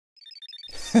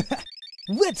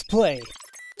Let's play!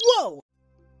 Whoa!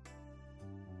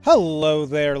 Hello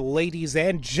there, ladies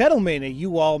and gentlemen.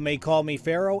 You all may call me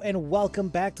Pharaoh, and welcome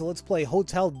back to Let's Play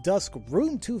Hotel Dusk,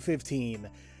 Room 215.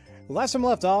 Last time we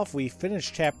left off, we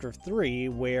finished Chapter 3,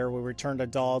 where we returned a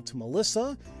doll to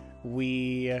Melissa.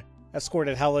 We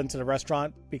escorted Helen to the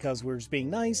restaurant because we were just being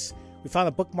nice. We found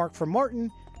a bookmark for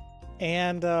Martin,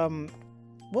 and,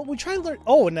 well, we tried to learn...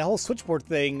 Oh, and the whole switchboard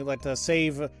thing, like, to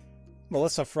save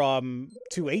Melissa from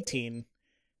 218.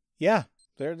 Yeah,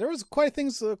 there was quite a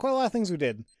lot of things we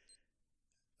did.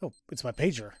 Oh, it's my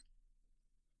pager.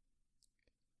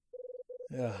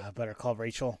 I better call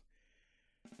Rachel.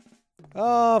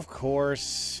 Of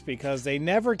course, because they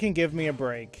never can give me a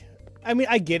break. I mean,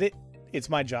 I get it. It's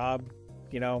my job,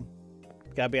 you know.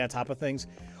 Gotta be on top of things.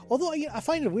 Although, I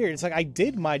find it weird. It's like, I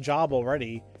did my job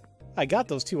already. I got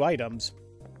those 2 items.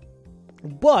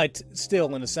 But,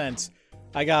 still, in a sense,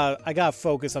 I got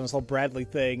focused on this whole Bradley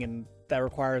thing, and that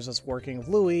requires us working with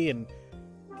Louie and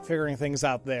figuring things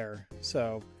out there.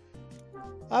 So,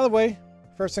 either way,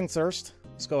 first things first,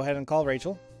 let's go ahead and call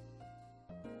Rachel.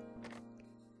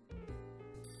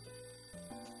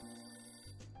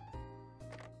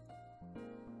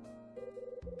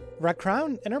 Red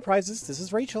Crown Enterprises, this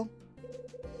is Rachel.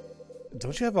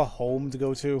 Don't you have a home to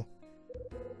go to?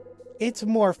 It's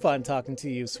more fun talking to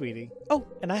you, sweetie. Oh,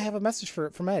 and I have a message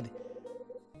from Ed.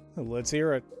 Let's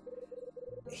hear it.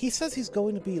 He says he's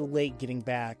going to be late getting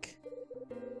back.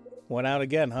 Went out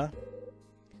again, huh?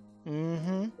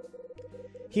 Mm-hmm.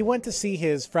 He went to see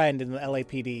his friend in the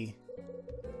LAPD.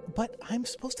 But I'm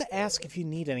supposed to ask if you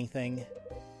need anything.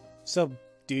 So,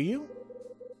 do you?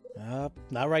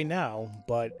 Not right now,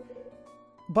 but...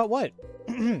 But what?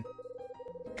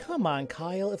 Come on,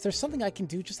 Kyle. If there's something I can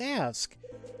do, just ask.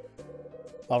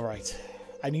 Alright.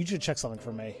 I need you to check something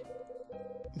for me.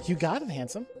 You got it,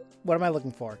 handsome. What am I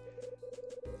looking for?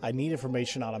 I need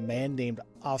information on a man named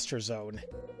Osterzone.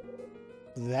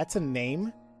 That's a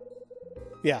name?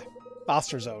 Yeah,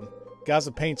 Osterzone. Guy's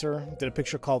a painter, did a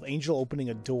picture called Angel Opening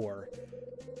a Door.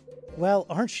 Well,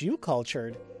 aren't you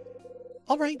cultured?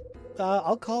 Alright,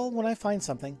 I'll call when I find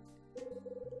something.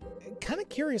 Kinda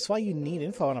curious why you need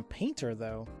info on a painter,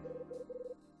 though.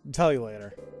 I'll tell you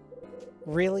later.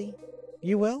 Really?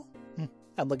 You will?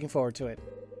 I'm looking forward to it.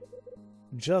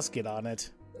 Just get on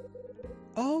it.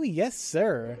 Oh, yes,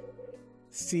 sir.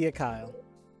 See ya, Kyle.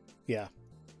 Yeah.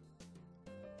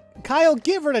 Kyle,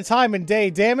 give her the time and day,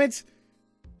 damn it!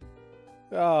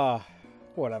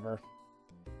 Whatever.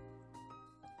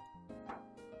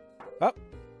 Oh,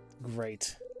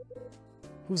 great.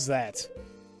 Who's that?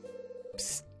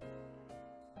 Psst.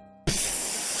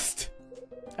 Psst.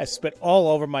 I spit all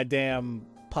over my damn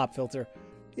pop filter.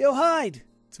 Yo, Hyde!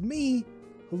 It's me!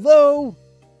 Hello!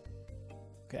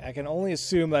 Okay, I can only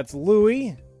assume that's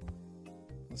Louie.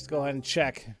 Let's go ahead and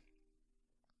check.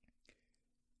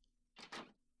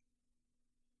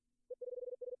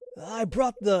 I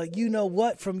brought the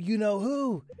you-know-what from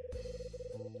you-know-who.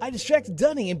 I distracted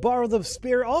Dunny and borrowed the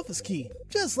spare office key,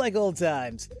 just like old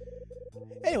times.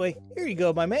 Anyway, here you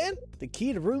go, my man. The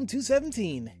key to room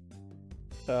 217.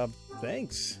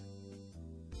 Thanks.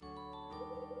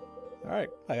 Alright,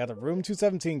 I got the room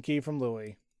 217 key from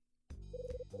Louie.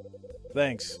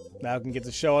 Thanks. Now I can get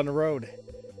the show on the road.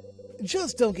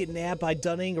 Just don't get nabbed by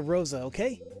Dunning or Rosa,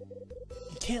 okay?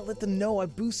 You can't let them know I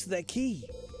boosted that key.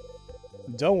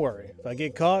 Don't worry. If I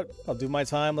get caught, I'll do my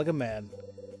time like a man.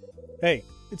 Hey,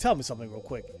 tell me something real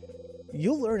quick.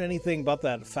 You learn anything about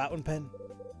that fountain pen?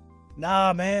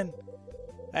 Nah, man.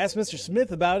 I asked Mr.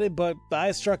 Smith about it, but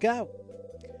I struck out.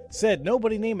 Said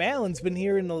nobody named Alan's been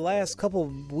here in the last couple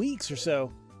of weeks or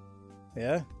so.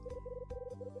 Yeah?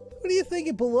 What do you think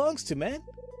it belongs to, man?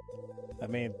 I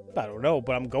mean, I don't know,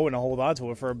 but I'm going to hold on to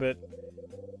it for a bit.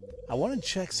 I want to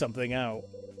check something out.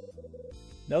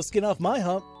 No skin off my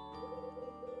hump.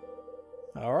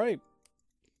 Alright.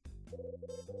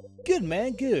 Good,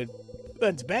 man, good.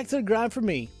 But it's back to the grind for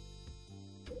me.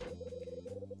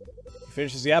 He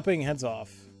finishes yapping and heads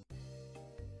off.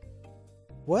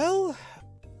 Well,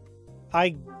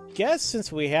 I guess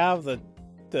since we have the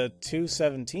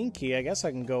 217 key, I guess I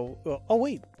can go... Oh,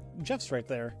 wait. Jeff's right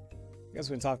there. I guess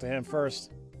we can talk to him first.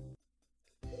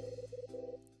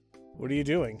 What are you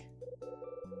doing?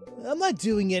 I'm not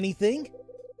doing anything.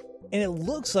 And it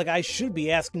looks like I should be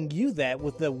asking you that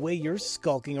with the way you're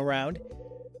skulking around.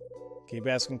 Keep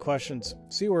asking questions.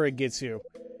 See where it gets you.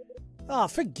 Aw,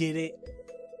 forget it.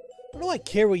 What do I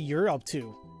care what you're up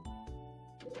to?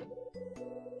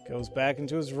 Goes back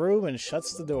into his room and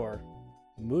shuts the door.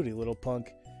 Moody little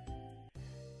punk.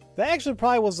 That actually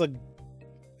probably was a...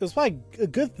 It was probably a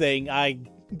good thing I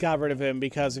got rid of him,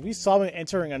 because if he saw me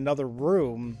entering another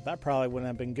room, that probably wouldn't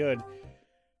have been good.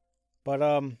 But,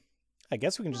 I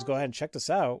guess we can just go ahead and check this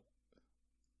out.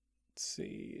 Let's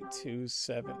see,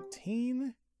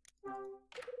 217.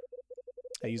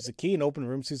 I used the key and opened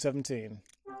room 217.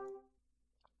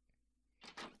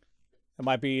 It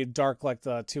might be dark like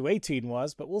the 218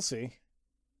 was, but we'll see.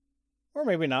 Or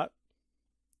maybe not.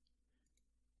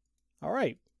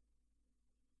 Alright.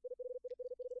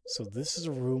 So this is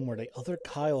a room where the other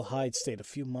Kyle Hyde stayed a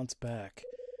few months back.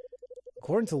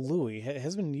 According to Louis, it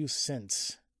has been used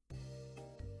since.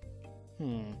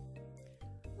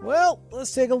 Well,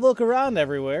 let's take a look around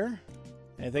everywhere.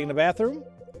 Anything in the bathroom?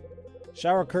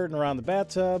 Shower curtain around the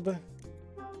bathtub.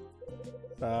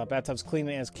 Bathtub's clean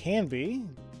as can be.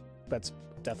 That's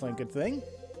definitely a good thing.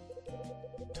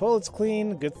 Toilet's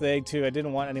clean. Good thing, too. I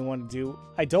don't want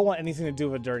anything to do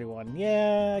with a dirty one.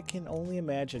 Yeah, I can only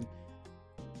imagine.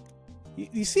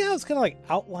 You see how it's kind of like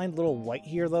outlined a little white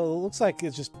here, though? It looks like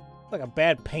it's just like a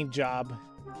bad paint job.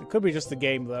 It could be just the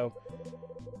game, though.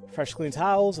 Fresh, clean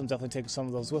towels. I'm definitely taking some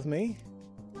of those with me.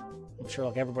 I'm sure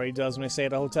like everybody does when they stay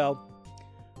at a hotel.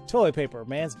 Toilet paper,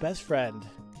 man's best friend.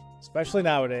 Especially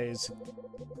nowadays.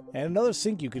 And another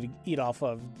sink you could eat off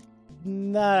of.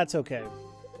 Nah, that's okay.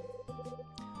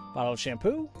 Bottle of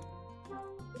shampoo.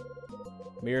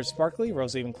 Mirror sparkly.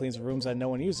 Rose even cleans the rooms that no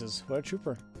one uses. What a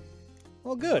trooper.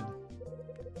 Well, good.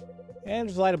 And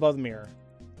there's a light above the mirror.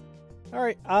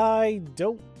 Alright, I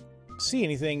don't see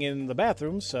anything in the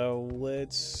bathroom, so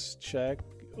let's check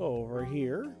over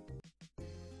here.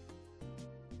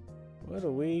 What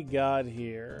do we got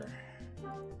here?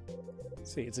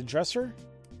 Let's see, it's a dresser.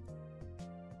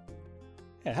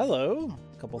 And hello.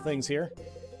 A couple things here.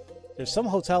 There's some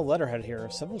hotel letterhead here.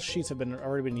 Several sheets have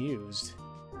already been used.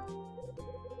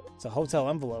 It's a hotel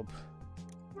envelope.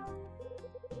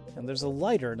 And there's a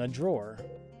lighter in a drawer.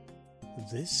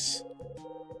 This?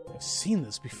 I've seen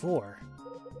this before.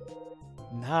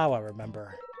 Now I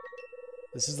remember.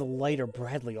 This is the lighter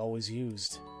Bradley always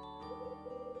used.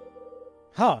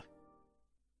 Huh.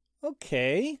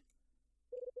 Okay.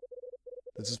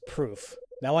 This is proof.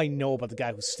 Now I know about the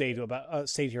guy who stayed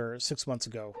here 6 months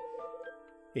ago.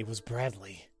 It was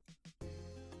Bradley.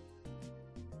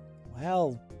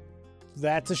 Well,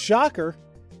 that's a shocker.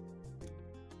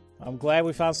 I'm glad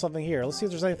we found something here. Let's see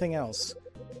if there's anything else.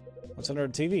 What's under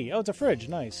the TV? Oh, it's a fridge.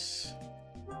 Nice.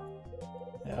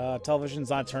 Television's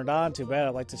not turned on. Too bad.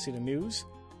 I'd like to see the news.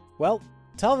 Well,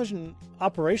 television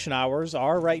operation hours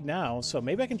are right now, so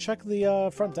maybe I can check the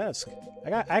front desk.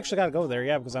 I actually got to go there,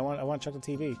 yeah, because I want to check the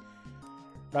TV.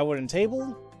 Red wooden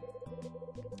table.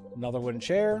 Another wooden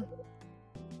chair.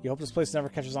 You hope this place never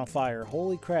catches on fire.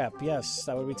 Holy crap, yes,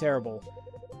 that would be terrible.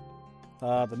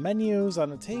 The menus on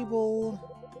the table.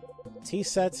 Tea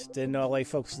set. Didn't know LA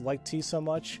folks like tea so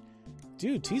much.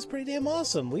 Dude, tea's pretty damn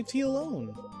awesome. Leave tea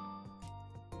alone.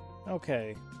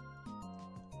 Okay.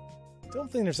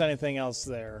 Don't think there's anything else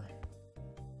there.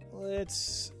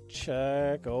 Let's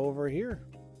check over here.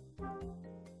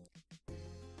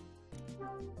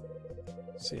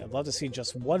 See, I'd love to see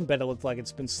just one bed that looked like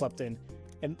it's been slept in.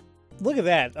 And look at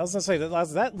that. I was going to say,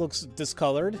 that looks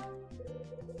discolored.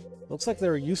 Looks like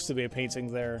there used to be a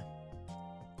painting there.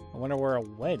 I wonder where it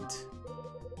went.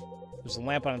 There's a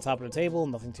lamp on the top of the table.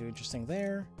 Nothing too interesting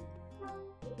there.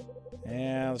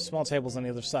 And the small table's on the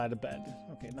other side of the bed.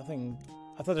 Okay, nothing.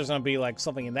 I thought there was going to be like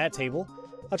something in that table.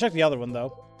 I'll check the other one,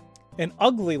 though. An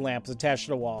ugly lamp is attached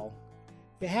to the wall.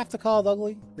 You have to call it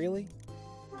ugly? Really?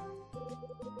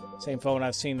 Same phone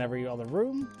I've seen in every other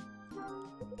room.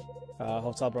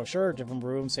 Hotel brochure, different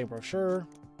room, same brochure.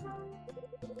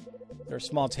 There are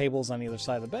small tables on either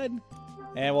side of the bed.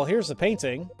 And, well, here's the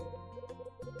painting.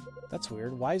 That's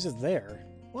weird. Why is it there?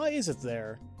 Why is it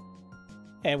there?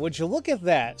 And would you look at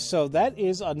that? So that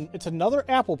is it's another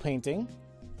apple painting.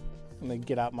 Let me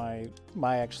get out my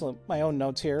own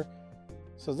notes here.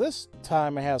 So this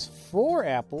time it has 4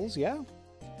 apples, yeah.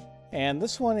 And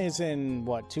this one is in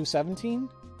what, 217?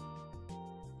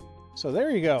 So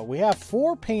there you go. We have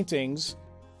 4 paintings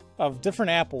of different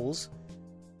apples,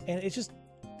 and it's just,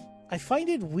 I find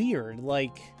it weird.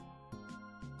 Like,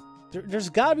 there's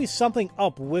got to be something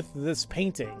up with this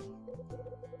painting.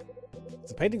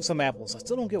 It's painting some apples. I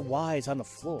still don't get why it's on the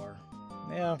floor.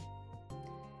 Yeah.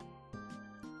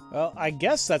 Well, I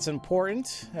guess that's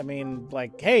important. I mean,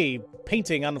 like, hey,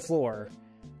 painting on the floor.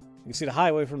 You can see the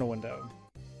highway from the window.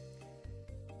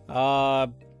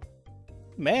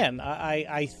 Man,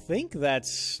 I think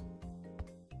that's...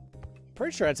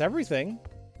 pretty sure that's everything.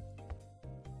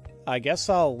 I guess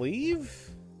I'll leave?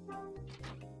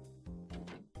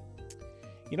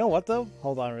 You know what, though?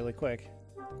 Hold on really quick.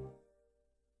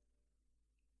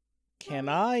 Can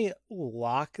I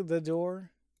lock the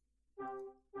door?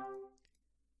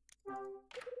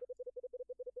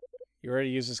 You already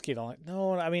used this key to lock.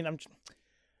 No, I mean, I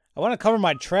want to cover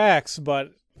my tracks,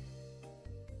 but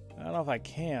I don't know if I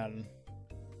can.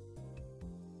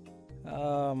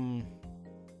 You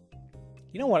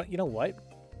know what? You know what?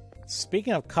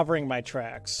 Speaking of covering my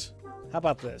tracks, how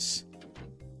about this?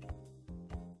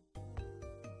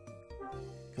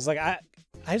 Because, like, I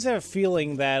just have a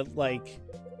feeling that, like,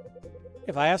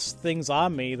 if I have things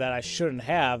on me that I shouldn't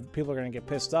have, people are going to get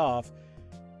pissed off.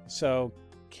 So,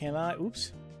 can I...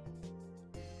 Oops.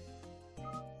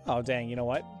 Oh, dang, you know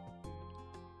what?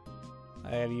 I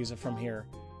had to use it from here.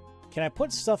 Can I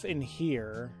put stuff in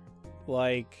here?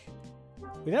 Like...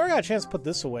 We never got a chance to put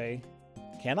this away.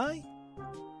 Can I?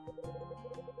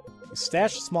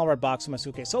 Stash a small red box in my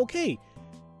suitcase. Okay.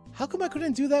 How come I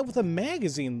couldn't do that with a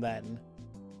magazine then?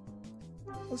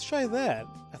 Let's try that.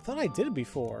 I thought I did it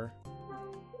before.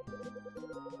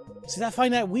 See, I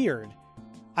find that weird.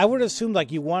 I would assume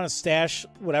like you want to stash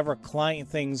whatever client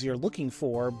things you're looking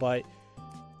for, but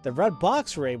the red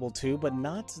box were able to, but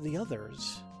not the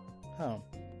others. Oh.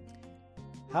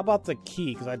 How about the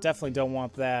key? Because I definitely don't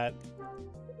want that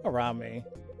around me.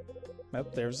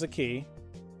 Nope, there's the key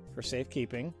for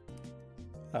safekeeping.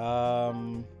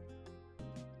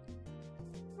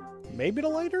 Maybe the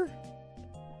lighter?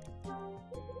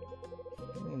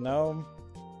 No.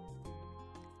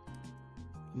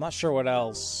 I'm not sure what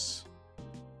else.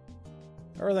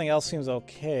 Everything else seems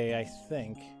okay, I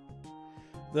think.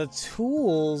 The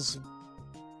tools...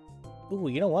 Ooh,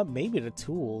 you know what? Maybe the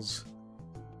tools.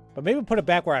 But maybe put it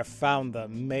back where I found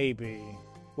them. Maybe.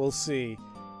 We'll see.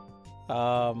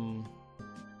 I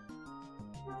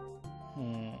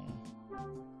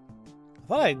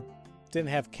thought I didn't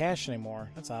have cash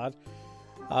anymore. That's odd.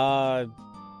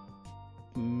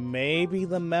 Maybe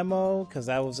the memo, because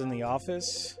that was in the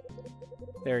office.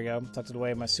 There you go. Tucked it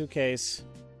away in my suitcase.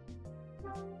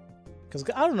 Because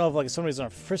I don't know if like somebody's gonna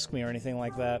frisk me or anything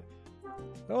like that.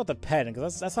 What about the pen?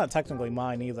 Because that's not technically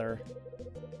mine either.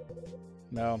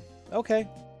 No. Okay.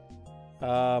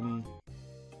 Because,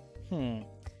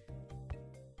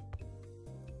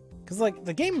 like,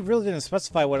 the game really didn't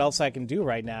specify what else I can do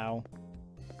right now.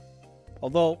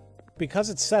 Although, because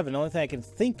it's 7, the only thing I can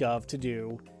think of to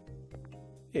do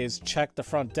is check the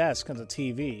front desk on the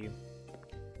TV.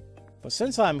 But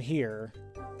since I'm here,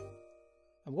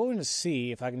 I'm going to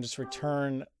see if I can just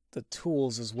return the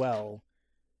tools as well.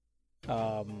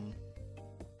 Because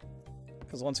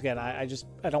once again, I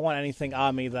don't want anything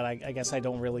on me that I guess I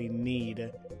don't really need.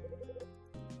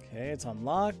 Okay, it's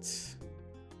unlocked.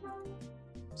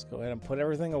 Let's go ahead and put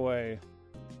everything away.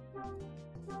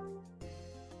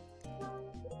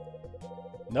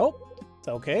 Nope.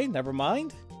 Okay, never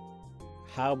mind.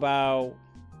 How about...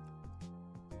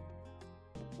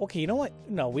 Okay, you know what?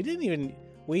 No, we didn't even...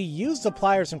 We used the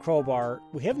pliers and crowbar.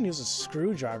 We haven't used a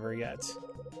screwdriver yet.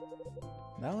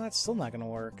 No, that's still not going to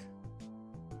work.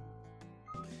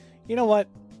 You know what?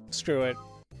 Screw it.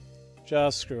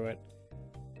 Just screw it.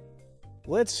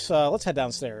 Let's head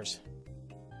downstairs.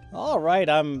 All right,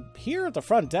 I'm here at the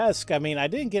front desk. I mean, I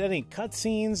didn't get any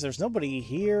cutscenes. There's nobody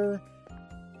here.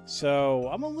 So,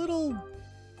 I'm a little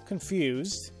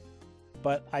confused.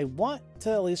 But I want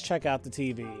to at least check out the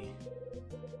TV.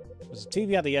 There's a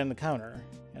TV at the end of the counter.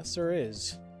 Yes, there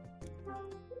is.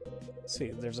 Let's see,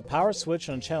 there's a power switch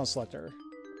and a channel selector.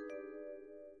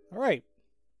 All right.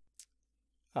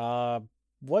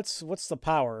 What's the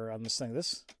power on this thing?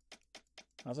 That's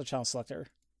a channel selector.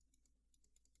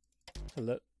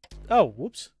 Hello. Oh,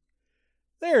 whoops.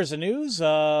 There's the news.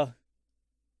 Wow,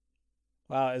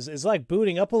 is like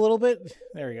booting up a little bit.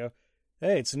 There we go.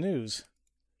 Hey, it's the news.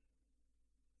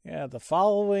 Yeah, the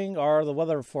following are the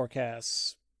weather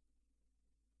forecasts.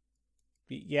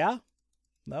 Yeah?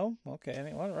 No? Okay,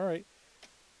 anyone? All right.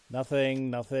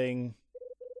 Nothing.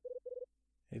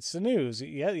 It's the news.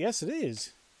 Yeah, yes, it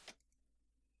is.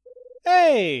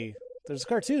 Hey! There's a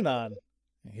cartoon on.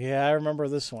 Yeah, I remember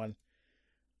this one.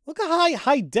 Look how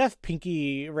high def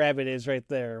Pinky Rabbit is right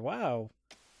there. Wow.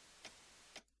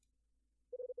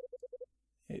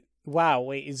 Wow,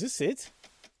 wait, is this it?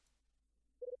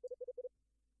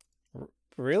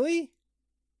 Really?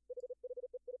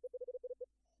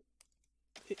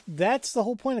 That's the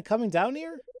whole point of coming down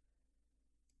here?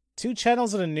 2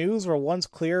 channels of the news where one's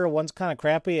clear, one's kind of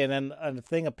crappy, and then a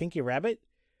thing of Pinky Rabbit?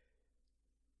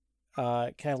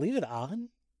 Can I leave it on?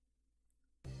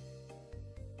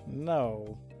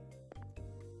 No.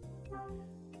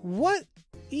 What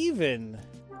even?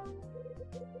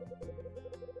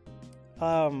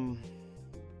 Oh,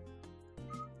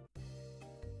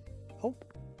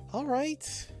 all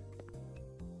right.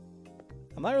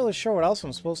 I'm not really sure what else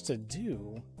I'm supposed to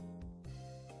do.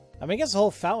 I mean, I guess the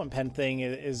whole fountain pen thing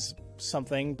is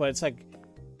something, but it's like,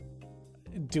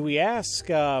 do we ask,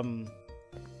 I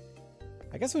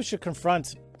guess we should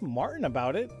confront Martin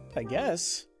about it, I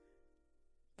guess.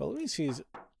 But at least he's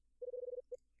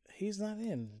not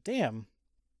in. Damn.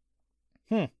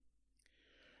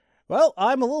 Well,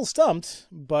 I'm a little stumped,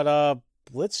 but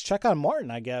let's check on Martin,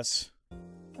 I guess.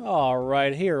 All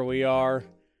right, here we are.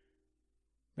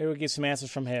 Maybe we'll get some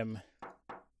answers from him.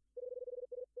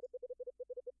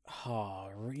 Oh,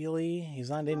 really? He's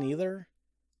not in either?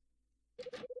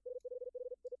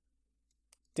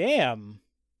 Damn.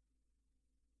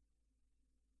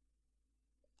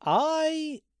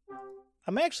 I'm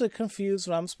actually confused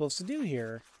what I'm supposed to do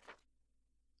here.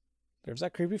 There's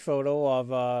that creepy photo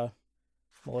of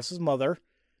Melissa's mother.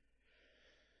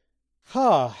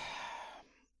 Huh.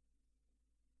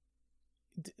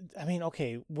 I mean,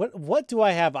 okay, what do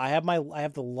I have? I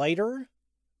have the lighter.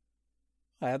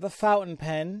 I have the fountain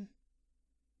pen.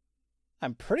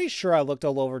 I'm pretty sure I looked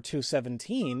all over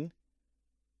 217.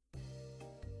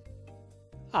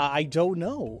 I don't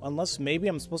know. Unless maybe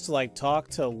I'm supposed to, like, talk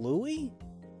to Louie?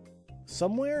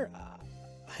 Somewhere?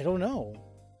 I don't know.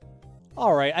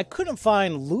 Alright, I couldn't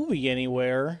find Louie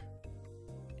anywhere.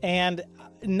 And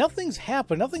nothing's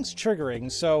happened. Nothing's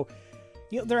triggering. So,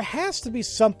 you know, there has to be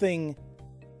something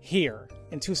here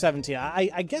in 217.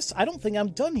 I guess I don't think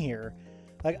I'm done here.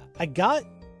 Like, I got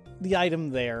the item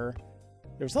there.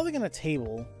 There's nothing on a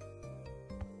table.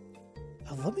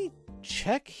 Let me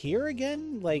check here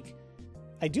again. Like,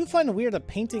 I do find it weird the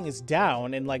painting is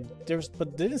down, and like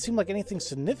but there didn't seem like anything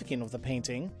significant with the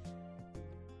painting.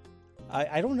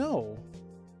 I don't know.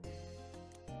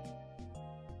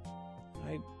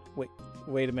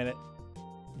 Wait a minute.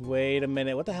 Wait a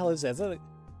minute. What the hell is that? Is that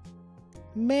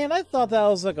Man, I thought that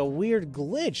was like a weird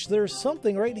glitch. There's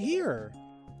something right here.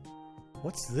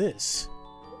 What's this?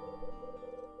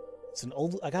 It's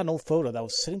I got an old photo that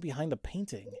was sitting behind a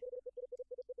painting.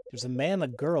 There's a man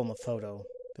and a girl in the photo.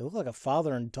 They look like a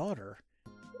father and daughter.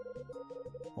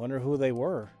 Wonder who they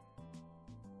were.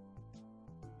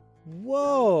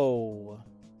 Whoa.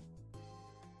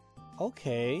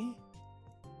 Okay.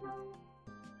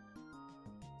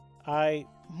 I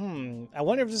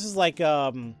wonder if this is like,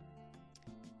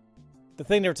 the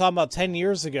thing they were talking about 10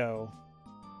 years ago.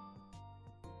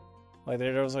 Like,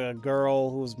 there was like a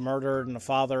girl who was murdered and the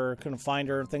father couldn't find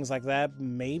her and things like that.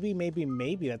 Maybe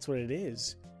that's what it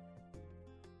is.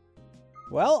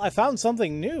 Well, I found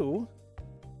something new.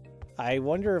 I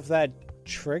wonder if that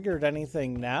triggered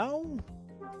anything now?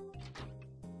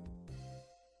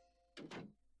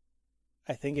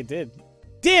 I think it did.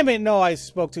 Damn it! No, I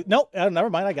spoke to... Nope, never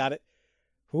mind, I got it.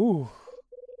 Ooh.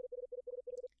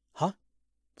 Huh?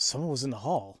 Someone was in the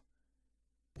hall.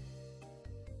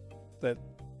 That...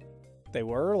 They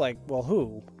were? Like, well,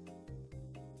 who?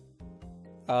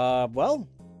 Well...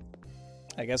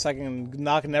 I guess I can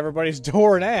knock on everybody's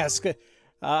door and ask.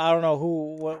 I don't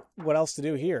know what else to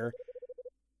do here.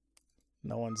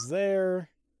 No one's there.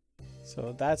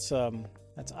 So that's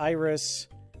Iris.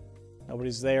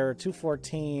 Nobody's there.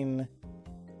 214.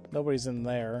 Nobody's in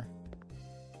there.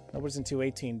 Nobody's in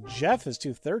 218. Jeff is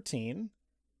 213.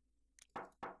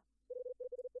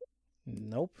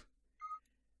 Nope.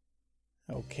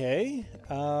 Okay.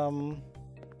 Let's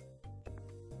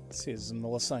see, is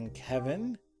Melissa and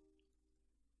Kevin?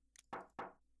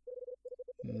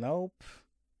 Nope.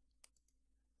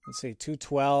 Let's see,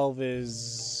 212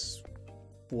 is...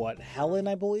 what, Helen,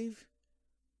 I believe?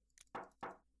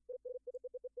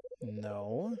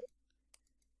 No.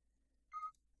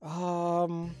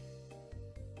 I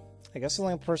guess the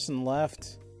only person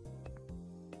left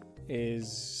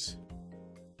is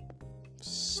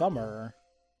Summer.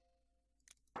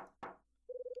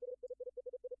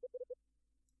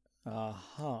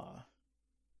 Uh-huh.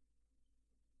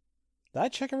 Did I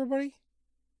check everybody?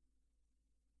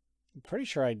 I'm pretty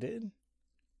sure I did.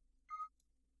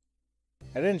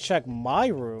 I didn't check my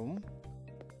room.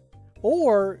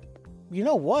 Or, you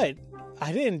know what?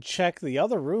 I didn't check the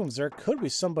other rooms. There could be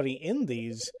somebody in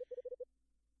these.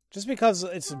 Just because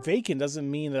it's vacant doesn't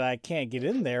mean that I can't get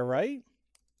in there, right?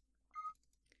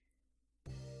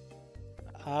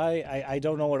 I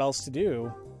don't know what else to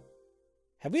do.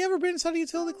 Have we ever been inside a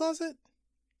utility closet?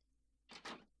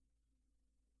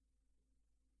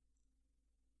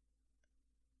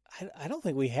 I don't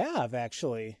think we have,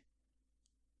 actually.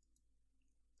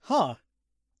 Huh.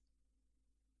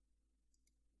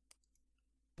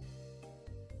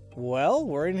 Well,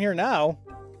 we're in here now.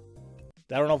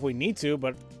 I don't know if we need to,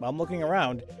 but I'm looking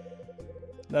around.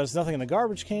 There's nothing in the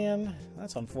garbage can.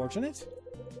 That's unfortunate.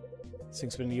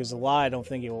 Sink's been used a lot. I don't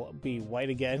think it will be white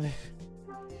again.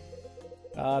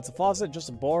 It's a faucet, just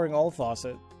a boring old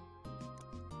faucet.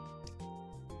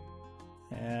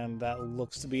 And that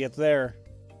looks to be it there.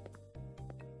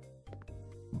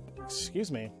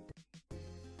 Excuse me.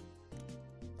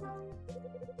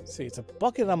 Let's see, it's a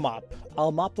bucket and a mop.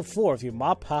 I'll mop the floor if you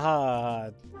mop.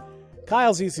 Haha.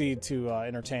 Kyle's easy to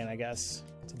entertain, I guess.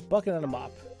 It's a bucket and a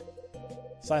mop.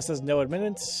 Sign says no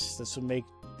admittance. This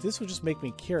would just make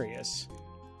me curious.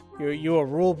 You a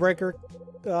rule breaker,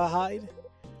 Hyde?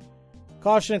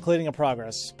 Caution, cleaning in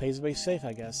progress. Pays to be safe,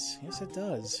 I guess. Yes, it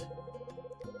does.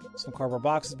 Some cardboard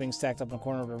boxes being stacked up in the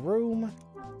corner of the room.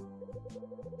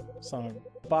 Some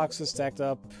boxes stacked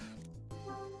up.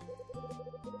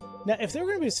 Now, if they're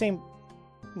going to be the same...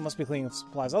 Must be cleaning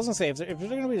supplies. I was going to say, if they're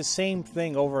going to be the same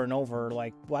thing over and over,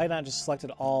 like, why not just select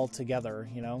it all together,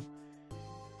 you know?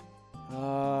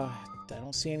 I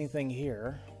don't see anything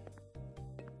here.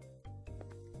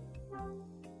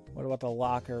 What about the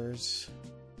lockers?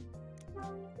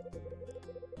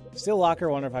 Steel locker.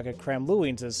 Wonder if I could cram Louie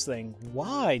into this thing.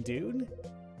 Why, dude?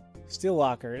 Steel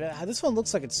locker. This one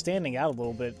looks like it's standing out a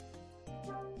little bit.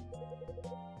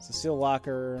 It's a steel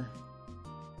locker.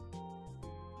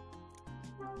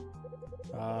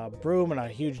 Broom and a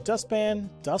huge dustpan.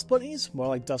 Dust bunnies? More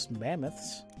like dust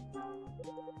mammoths.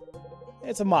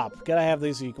 It's a mop. Gotta have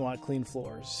these so you can want clean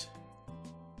floors.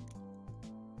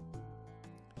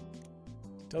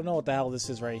 Don't know what the hell this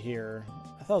is right here.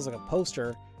 I thought it was like a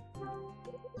poster.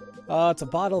 It's a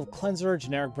bottle of cleanser,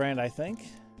 generic brand, I think.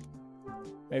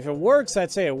 If it works,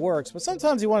 I'd say it works, but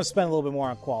sometimes you want to spend a little bit more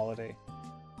on quality.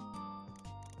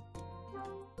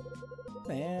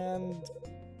 And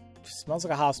smells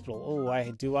like a hospital. Oh,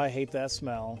 I hate that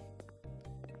smell.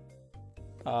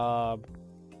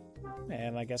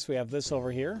 And I guess we have this over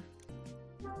here.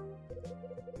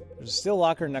 There's a steel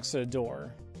locker next to the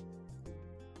door.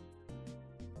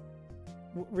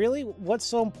 Really? What's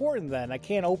so important then? I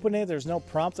can't open it. There's no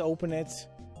prompt to open it.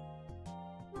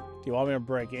 Do you want me to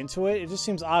break into it? It just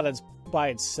seems odd it's by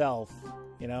itself,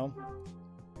 you know?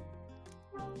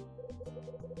 Not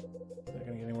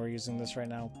gonna get anywhere using this right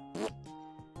now.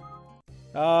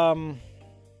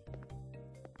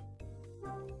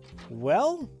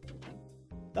 Well,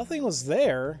 nothing was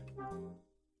there.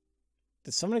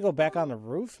 Did somebody go back on the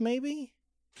roof, maybe?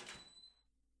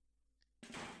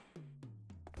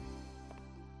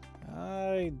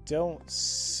 I don't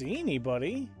see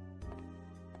anybody.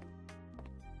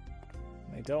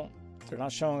 They're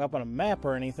not showing up on a map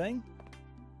or anything.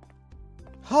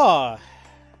 Huh.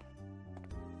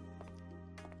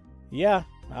 Yeah,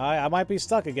 I might be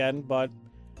stuck again, but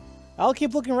I'll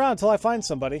keep looking around until I find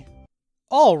somebody.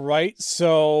 Alright,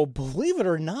 so believe it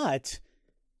or not,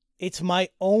 it's my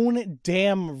own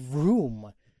damn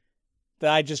room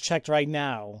that I just checked right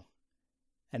now.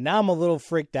 And now I'm a little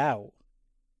freaked out.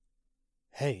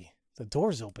 Hey, the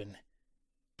door's open.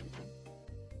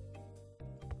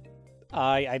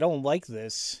 I don't like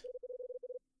this.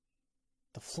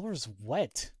 The floor is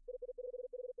wet.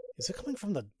 Is it coming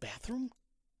from the bathroom?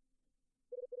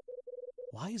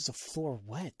 Why is the floor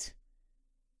wet?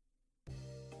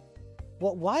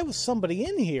 Well, why was somebody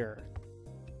in here?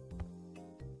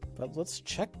 But let's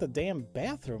check the damn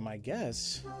bathroom, I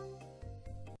guess.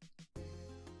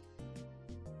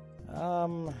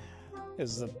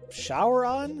 Is the shower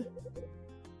on?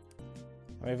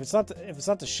 I mean, if it's not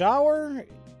the shower,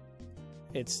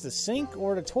 it's the sink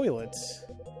or the toilet.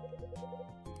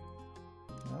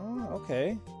 Oh,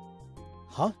 okay.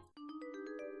 Huh?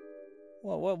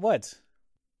 What?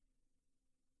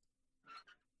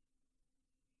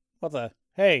 What the?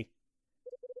 Hey!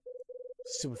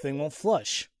 Stupid thing won't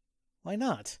flush. Why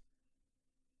not?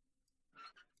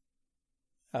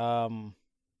 I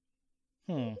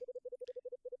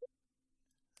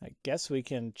guess we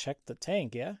can check the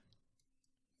tank, yeah?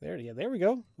 There we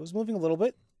go. It was moving a little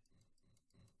bit.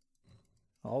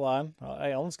 Hold on.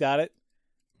 I almost got it.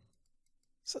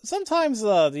 Sometimes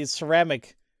these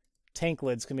ceramic tank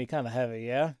lids can be kind of heavy,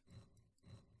 yeah?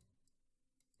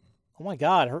 Oh my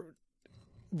god.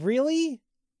 Really?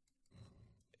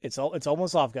 It's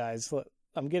almost off, guys. Look,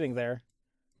 I'm getting there.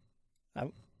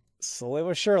 I'm slowly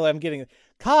but surely I'm getting...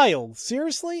 Kyle,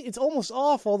 seriously? It's almost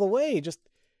off all the way. Just...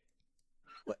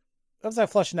 What does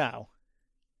that flush now?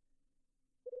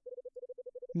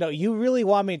 No, you really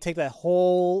want me to take that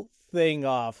whole thing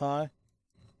off, huh?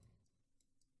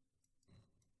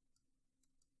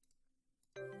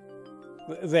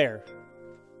 There.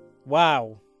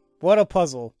 Wow. What a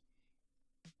puzzle.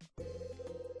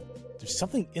 There's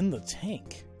something in the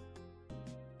tank.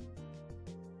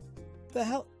 The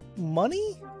hell?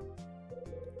 Money?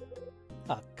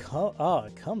 A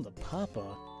come to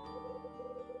Papa.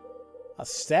 A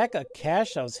stack of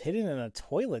cash that was hidden in a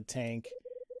toilet tank.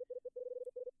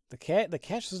 The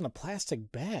cash was in a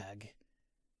plastic bag.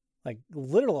 Like,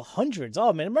 literal hundreds.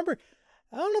 Oh, man, remember...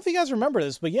 I don't know if you guys remember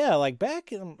this, but yeah, like,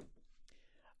 back in...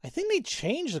 I think they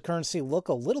changed the currency look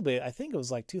a little bit. I think it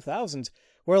was, like, 2000s.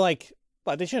 Where, like...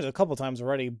 Well, they changed it a couple times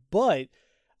already, but...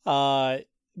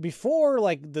 before,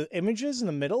 like, the images in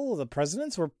the middle of the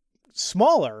presidents were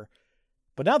smaller.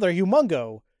 But now they're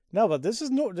humongo. No, but this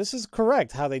is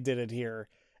correct how they did it here.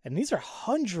 And these are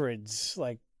hundreds.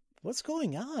 Like, what's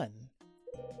going on?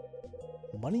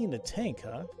 Money in the tank,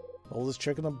 huh? Oldest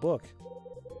trick in the book.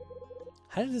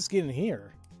 How did this get in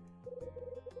here?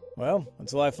 Well,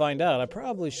 until I find out, I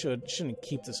probably shouldn't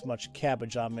keep this much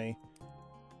cabbage on me.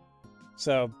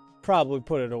 So, probably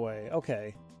put it away.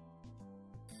 Okay.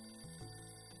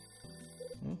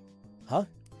 Huh?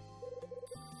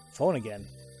 Phone again.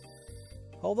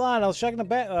 Hold on, I was checking the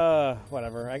back.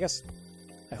 Whatever.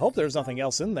 I hope there's nothing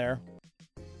else in there.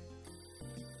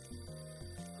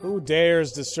 Who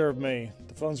dares disturb me?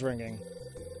 The phone's ringing.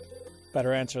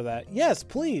 Better answer that. Yes,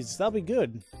 please. That'll be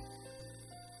good.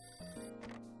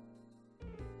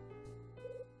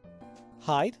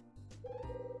 Hyde?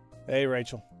 Hey,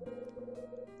 Rachel.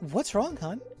 What's wrong,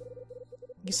 hon?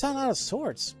 You sound out of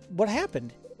sorts. What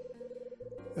happened?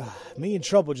 Me and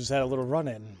Trouble just had a little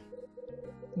run-in.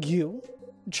 You?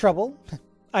 Trouble?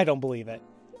 I don't believe it.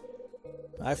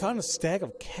 I found a stack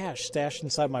of cash stashed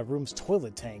inside my room's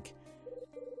toilet tank.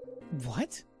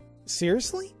 What?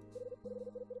 Seriously?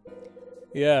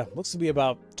 Yeah, looks to be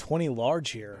about 20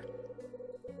 large here.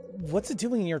 What's it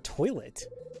doing in your toilet?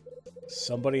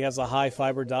 Somebody has a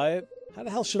high-fiber diet? How the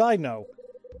hell should I know?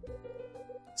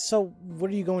 So,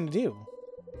 what are you going to do?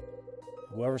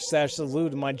 Whoever stashed the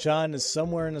loot in my John is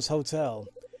somewhere in this hotel.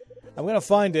 I'm going to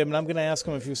find him, and I'm going to ask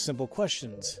him a few simple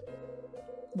questions.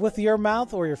 With your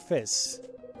mouth or your fists?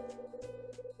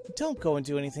 Don't go and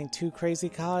do anything too crazy,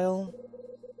 Kyle.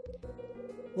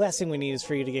 Last thing we need is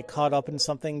for you to get caught up in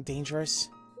something dangerous.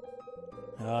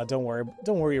 Don't worry.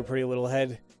 Don't worry your pretty little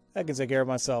head. I can take care of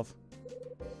myself.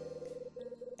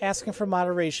 Asking for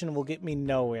moderation will get me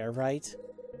nowhere, right?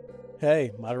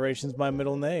 Hey, moderation's my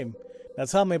middle name. Now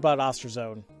tell me about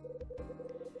Osterzone.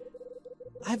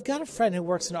 I've got a friend who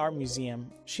works in an art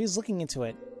museum. She's looking into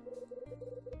it.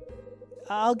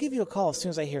 I'll give you a call as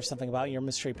soon as I hear something about your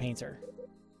mystery painter.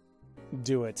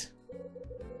 Do it.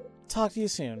 Talk to you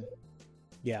soon.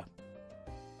 Yeah.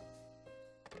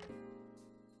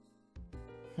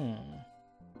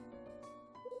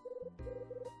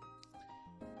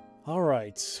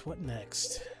 Alright, what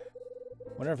next?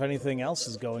 Wonder if anything else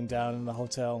is going down in the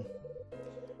hotel.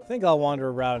 I think I'll wander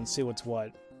around and see what's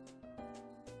what.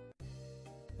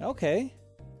 Okay.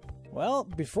 Well,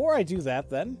 before I do that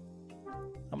then,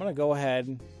 I'm gonna go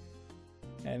ahead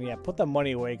and, yeah, put the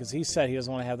money away, because he said he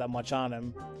doesn't want to have that much on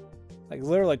him. Like,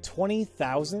 literally, like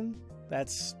 20,000?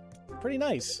 That's pretty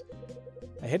nice.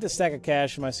 I hid the stack of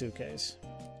cash in my suitcase.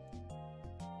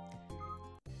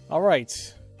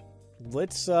 Alright.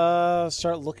 Let's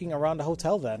start looking around the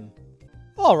hotel then.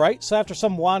 Alright, so after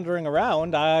some wandering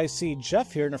around, I see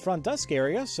Jeff here in the front desk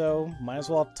area, so might as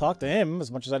well talk to him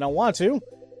as much as I don't want to.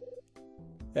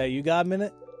 Hey, you got a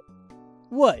minute?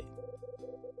 What?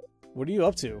 What are you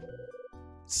up to?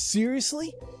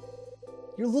 Seriously?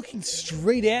 You're looking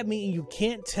straight at me and you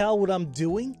can't tell what I'm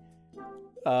doing?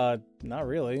 Not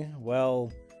really.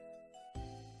 Well,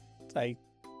 I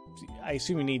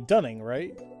assume you need Dunning,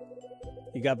 right?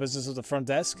 You got business at the front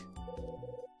desk?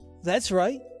 That's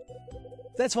right.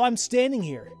 That's why I'm standing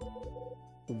here.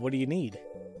 What do you need?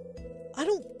 I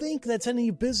don't think that's any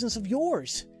business of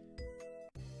yours.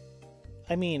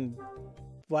 I mean,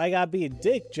 why I gotta be a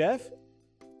dick, Jeff?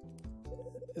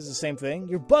 It's the same thing.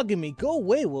 You're bugging me. Go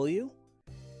away, will you?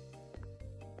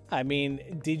 I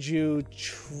mean, did you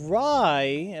try,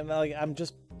 and like, I'm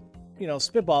just, you know,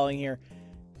 spitballing here.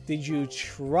 Did you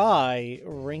try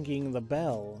ringing the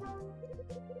bell?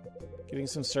 Getting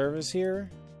some service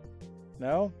here?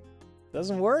 No?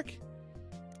 Doesn't work?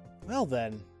 Well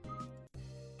then.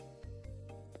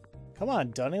 Come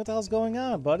on, Dunny, what the hell's going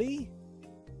on, buddy?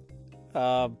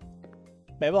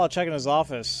 Maybe I'll check in his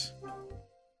office.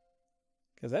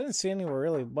 Because I didn't see anywhere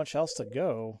really much else to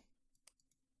go.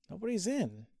 Nobody's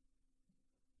in.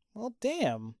 Well,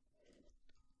 damn.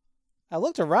 I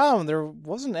looked around, there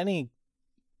wasn't any,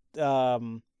 I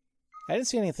didn't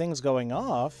see any things going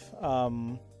off.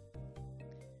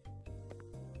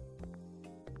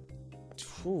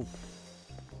 Oof.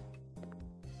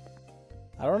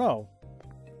 I don't know.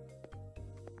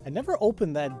 I never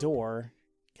opened that door.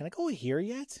 Can I go here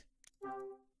yet?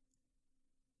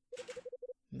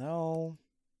 No.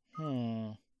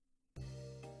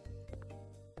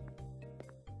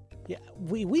 Yeah,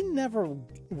 we never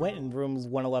went in rooms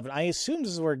 111. I assume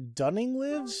this is where Dunning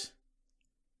lives?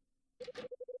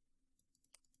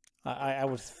 I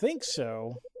would think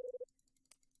so.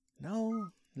 No,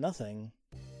 nothing.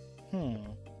 Well,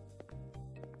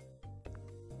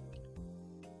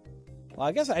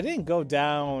 I guess I didn't go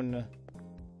down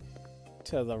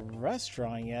to the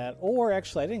restaurant yet. Or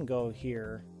actually, I didn't go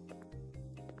here.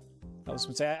 I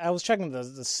was checking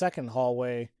the second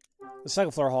hallway. The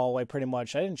second floor hallway, pretty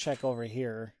much. I didn't check over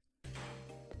here.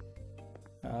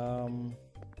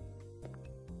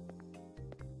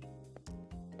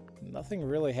 Nothing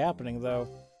really happening, though.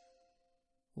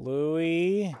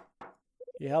 Louie,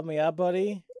 you help me out,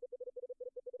 buddy?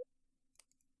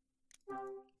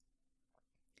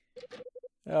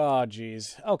 Oh,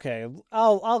 jeez. Okay,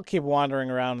 I'll keep wandering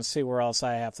around and see where else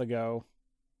I have to go.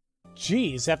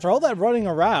 Jeez, after all that running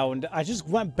around, I just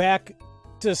went back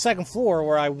to the second floor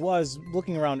where I was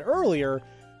looking around earlier,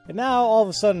 and now all of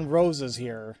a sudden Rosa's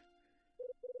here.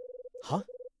 Huh?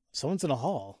 Someone's in the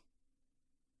hall.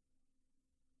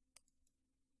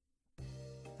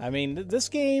 I mean, this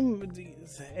game,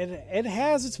 it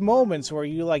has its moments where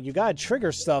you gotta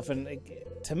trigger stuff, and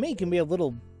to me, it can be a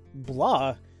little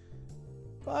blah.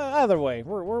 Either way,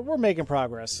 we're making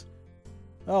progress.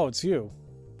 Oh, it's you.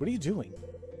 What are you doing?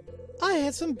 I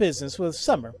had some business with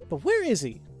Summer, but where is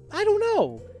he? I don't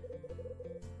know.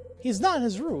 He's not in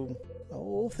his room.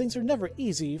 Oh, things are never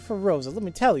easy for Rosa, let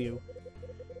me tell you.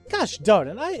 Gosh darn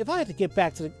it! I had to get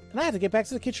back to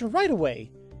the kitchen right away.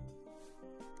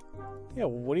 Yeah,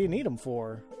 well, what do you need him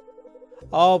for?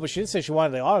 Oh, but she did say she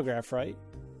wanted the autograph, right?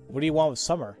 What do you want with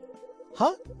Summer?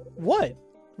 Huh? What?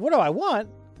 What do I want?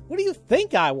 What do you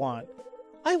think I want?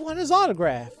 I want his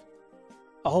autograph.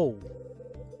 Oh.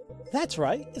 That's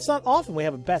right. It's not often we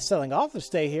have a best-selling author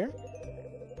stay here.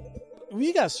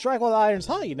 You gotta strike while the iron's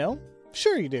hot, you know?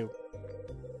 Sure you do.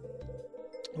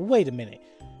 Wait a minute.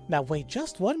 Now wait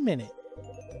just 1 minute.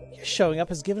 Your showing up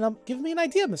has given me an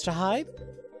idea, Mr. Hyde.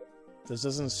 This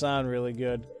doesn't sound really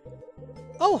good.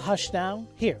 Oh, hush now.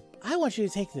 Here, I want you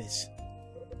to take this.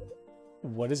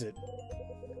 What is it?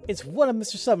 It's one of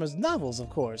Mr. Summer's novels, of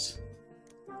course.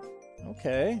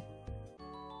 Okay.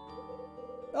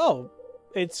 Oh,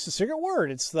 it's The Secret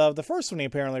Word. It's the first one he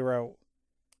apparently wrote.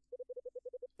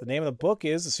 The name of the book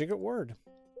is The Secret Word.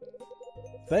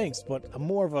 Thanks, but I'm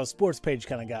more of a sports page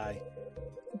kind of guy.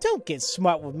 Don't get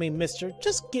smart with me, mister.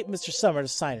 Just get Mr. Summer to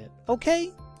sign it,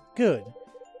 okay? Good.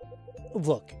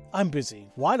 Look, I'm busy.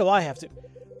 Why do I have to?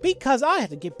 Because I have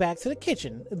to get back to the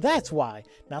kitchen. That's why.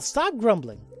 Now stop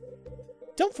grumbling.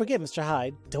 Don't forget, Mr.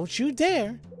 Hyde. Don't you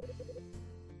dare.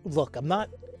 Look, I'm not...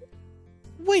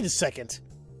 Wait a second.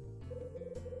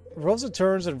 Rosa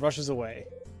turns and rushes away.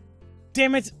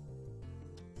 Damn it!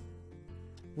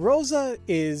 Rosa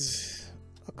is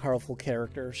a colorful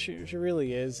character. She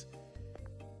really is.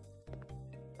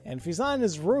 And if he's not in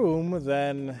his room,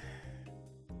 then...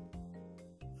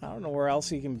 I don't know where else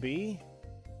he can be.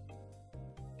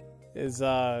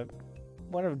 I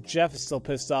wonder if Jeff is still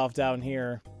pissed off down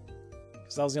here.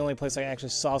 Because that was the only place I actually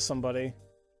saw somebody.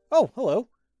 Oh, hello.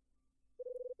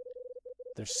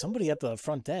 There's somebody at the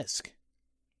front desk.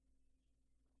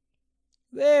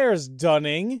 There's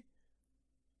Dunning.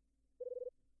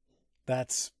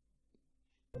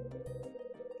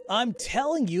 I'm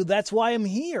telling you, that's why I'm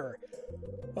here.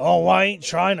 Oh, I ain't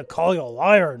trying to call you a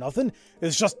liar or nothing.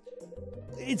 It's just...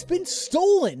 It's been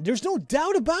stolen. There's no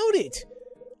doubt about it.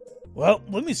 Well,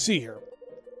 let me see here.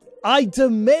 I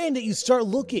demand that you start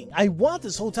looking. I want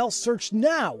this hotel searched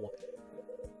now.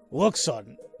 Look,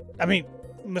 son.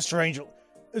 Mr. Angel,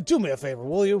 do me a favor,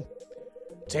 will you?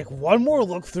 Take one more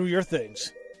look through your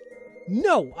things.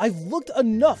 No, I've looked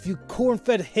enough, you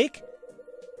corn-fed hick.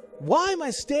 Why am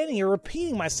I standing here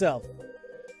repeating myself?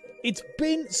 It's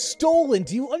been stolen.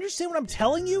 Do you understand what I'm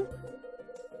telling you?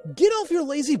 Get off your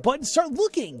lazy butt and start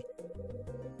looking.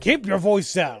 Keep your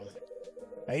voice down.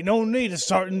 Ain't no need to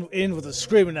start in with the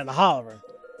screaming and the hollering.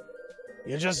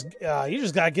 You just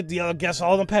gotta get the other guests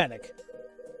all in a panic.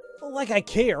 Well, like I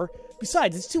care.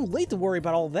 Besides, it's too late to worry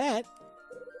about all that.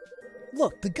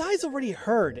 Look, the guy's already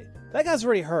heard. That guy's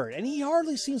already heard, and he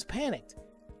hardly seems panicked.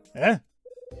 Eh?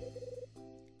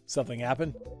 Something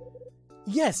happened?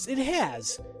 Yes, it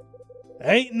has.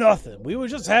 Ain't nothing. We were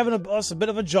just having a bit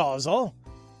of a jaws, all.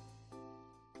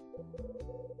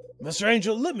 Mr.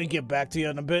 Angel, let me get back to you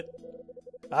in a bit.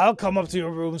 I'll come up to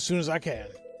your room as soon as I can.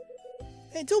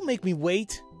 Hey, don't make me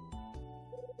wait.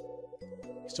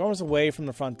 He storms away from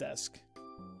the front desk.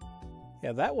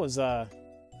 Yeah, that was a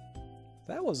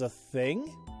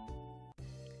thing.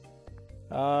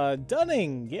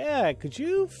 Dunning, yeah, could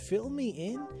you fill me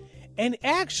in? And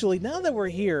actually, now that we're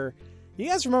here, you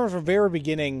guys remember from the very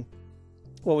beginning,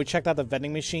 well, we checked out the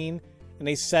vending machine, and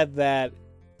they said that,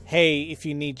 hey, if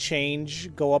you need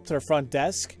change, go up to the front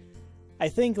desk. I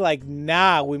think, like,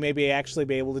 now we may actually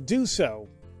be able to do so.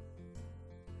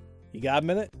 You got a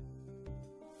minute?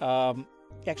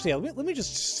 Actually, let me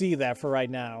just see that for right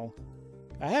now.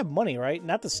 I have money, right?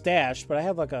 Not the stash, but I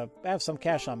have, like, I have some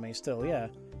cash on me still, yeah.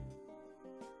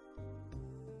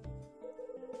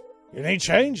 You need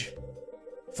change?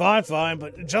 Fine, fine,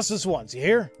 but just this once, you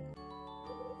hear?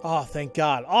 Oh, thank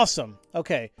God. Awesome.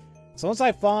 Okay. So once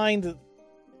I find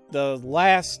the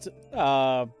last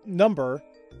number,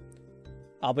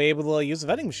 I'll be able to use the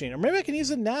vending machine. Or maybe I can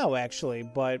use it now, actually,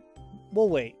 but we'll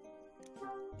wait.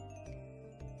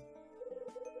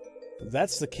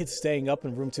 That's the kid staying up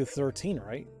in room 213,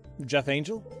 right? Jeff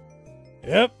Angel?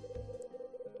 Yep.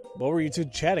 What were you two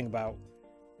chatting about?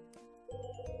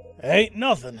 Ain't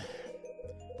nothing.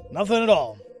 Nothing at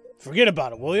all. Forget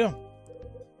about it, will you?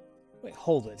 Wait,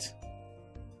 hold it.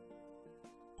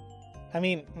 I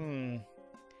mean,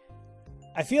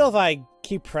 I feel if I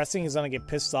keep pressing, he's gonna get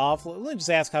pissed off. Let me just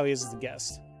ask how he is as a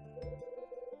guest.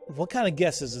 What kind of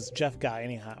guest is this Jeff guy,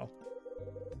 anyhow?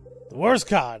 The worst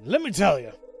kind, let me tell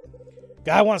you.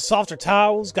 Guy wants softer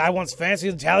towels. Guy wants fancy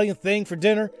Italian thing for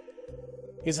dinner.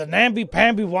 He's a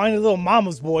namby-pamby, whiny little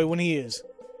mama's boy when he is.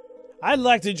 I'd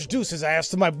like to introduce his ass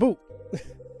to my boot.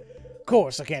 Of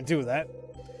course, I can't do that.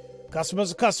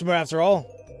 Customer's a customer, after all.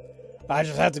 I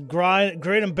just have to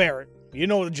grin and bear it. You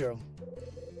know the drill.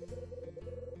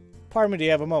 Pardon me, do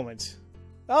you have a moment?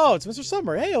 Oh, it's Mr.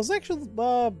 Summer. Hey, I was actually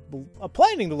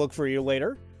planning to look for you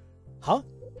later. Huh?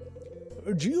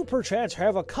 Do you perchance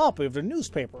have a copy of the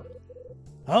newspaper?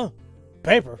 Huh?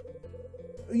 Paper?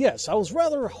 Yes, I was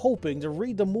rather hoping to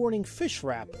read the morning fish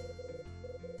wrap.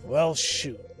 Well,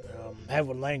 shoot. I had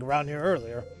one laying around here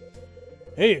earlier.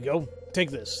 Here you go. Take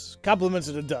this. Compliments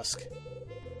of the Dusk.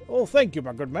 Oh, thank you,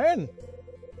 my good man.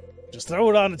 Just throw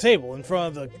it on the table in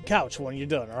front of the couch when you're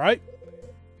done, alright?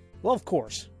 Well, of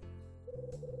course.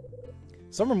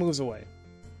 Summer moves away.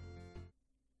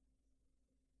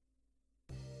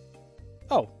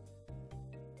 Oh.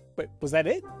 Wait, was that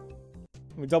it?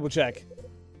 Let me double check.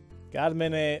 Got a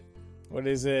minute. What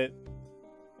is it?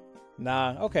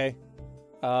 Nah, okay.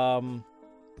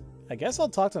 I guess I'll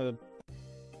talk to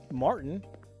Martin.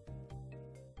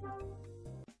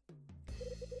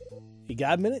 You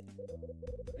got a minute?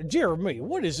 Dear me,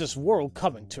 what is this world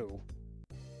coming to?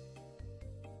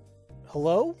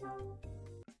 Hello?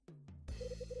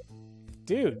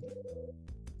 Dude.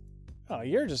 Oh,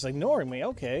 you're just ignoring me.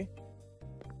 Okay.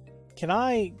 Can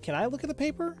I look at the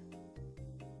paper?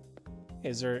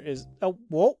 Oh,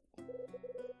 whoa.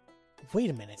 Wait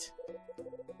a minute.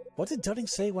 What did Dunning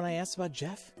say when I asked about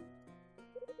Jeff?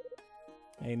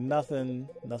 Hey, nothing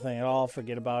at all.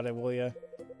 Forget about it, will ya?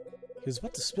 He was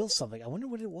about to spill something. I wonder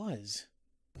what it was.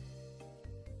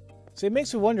 So it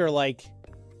makes me wonder, like,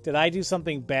 did I do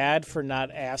something bad for not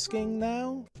asking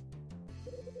now?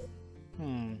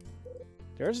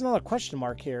 There's another question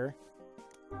mark here.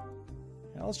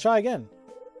 Now let's try again.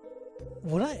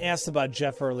 When I asked about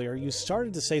Jeff earlier, you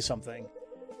started to say something.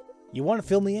 You want to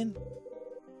fill me in?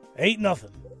 Ain't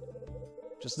nothing.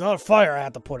 Just another fire I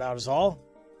have to put out is all.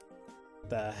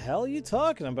 The hell are you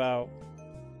talking about?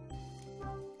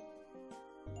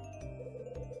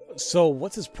 So,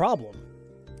 what's his problem?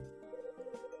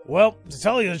 Well, to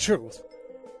tell you the truth,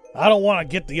 I don't want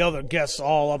to get the other guests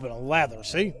all up in a lather,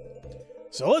 see?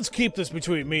 So let's keep this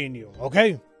between me and you,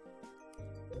 okay?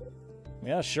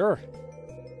 Yeah, sure.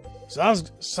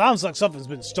 Sounds like something's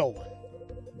been stolen.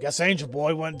 Guess Angel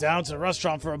Boy went down to the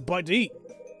restaurant for a bite to eat.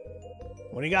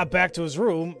 When he got back to his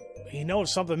room, he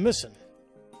noticed something missing.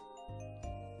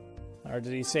 Or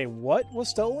did he say what was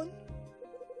stolen?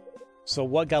 So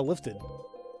what got lifted?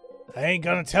 I ain't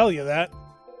gonna tell you that.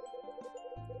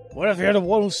 What if you're the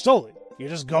one who stole it? You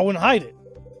just go and hide it.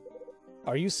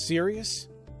 Are you serious?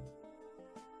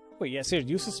 Wait, yeah, seriously,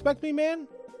 do you suspect me, man?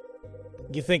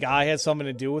 You think I had something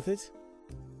to do with it?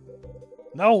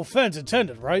 No offense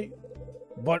intended, right?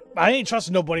 But I ain't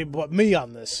trusting nobody but me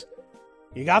on this.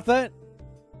 You got that?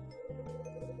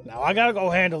 Now I gotta go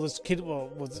handle this kid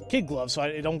with kid gloves so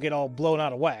it don't get all blown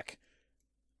out of whack.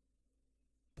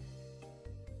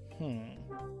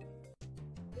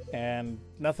 And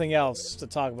nothing else to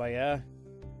talk about, yeah?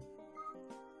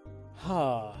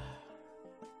 Huh.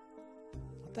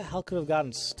 What the hell could have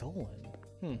gotten stolen?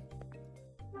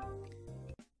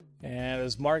 And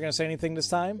is Mark gonna say anything this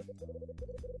time?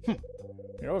 You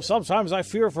know, sometimes I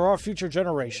fear for our future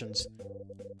generations.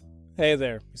 Hey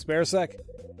there, you spare a sec?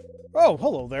 Oh,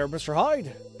 hello there, Mr.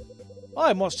 Hyde.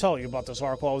 I must tell you about this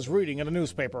article I was reading in a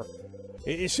newspaper.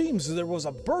 It seems there was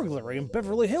a burglary in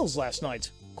Beverly Hills last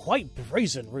night. Quite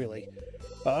brazen, really.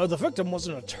 The victim was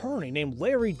an attorney named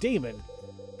Larry Damon.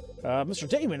 Mr.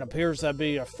 Damon appears to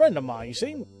be a friend of mine, you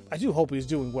see. I do hope he's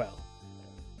doing well.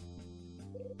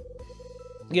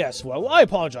 Yes, well, I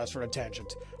apologize for the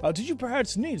tangent. Did you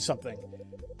perhaps need something?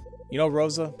 You know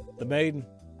Rosa, the maid?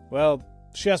 Well,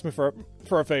 she asked me for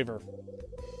a favor.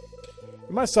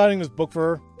 Am I signing this book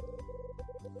for her?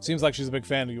 Seems like she's a big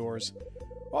fan of yours.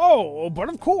 Oh, but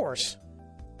of course.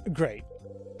 Great.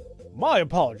 My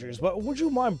apologies, but would you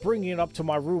mind bringing it up to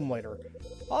my room later?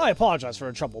 I apologize for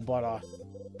the trouble, but,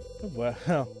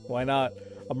 well, why not?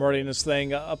 I'm writing this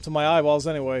thing up to my eyeballs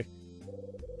anyway.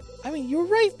 I mean, you're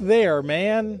right there,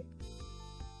 man.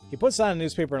 He puts down a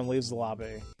newspaper and leaves the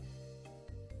lobby.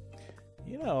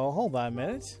 You know, hold on a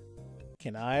minute.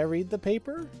 Can I read the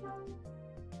paper?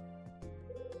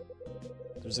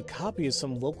 There's a copy of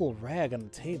some local rag on the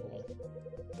table.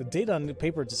 The date on the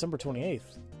paper is December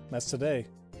 28th. That's today.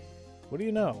 What do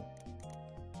you know?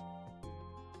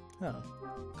 Huh.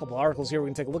 A couple articles here we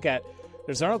can take a look at.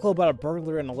 There's an article about a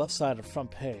burglar on the left side of the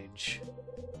front page.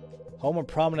 Home of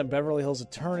prominent Beverly Hills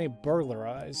attorney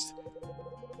burglarized.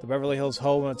 The Beverly Hills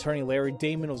home of attorney Larry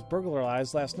Damon was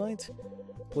burglarized last night.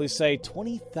 Police say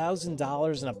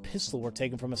 $20,000 and a pistol were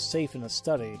taken from a safe in the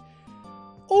study.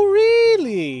 Oh,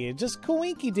 really? Just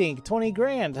coinky-dink, 20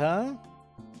 grand, huh?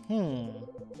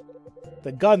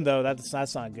 The gun, though,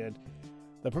 that's not good.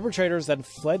 The perpetrators then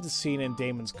fled the scene in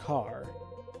Damon's car.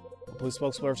 A police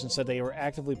spokesperson said they were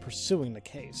actively pursuing the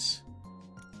case.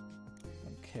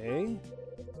 Okay.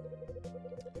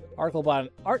 Article about an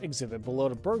art exhibit below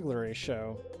the burglary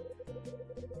show.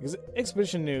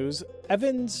 Exhibition news.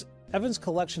 Evans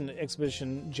Collection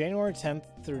Exhibition, January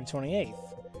 10th through 28th.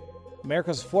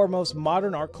 America's foremost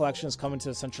modern art collection is coming to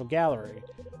the Central Gallery.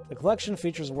 The collection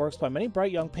features works by many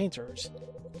bright young painters.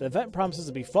 The event promises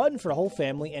to be fun for the whole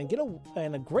family and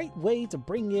a great way to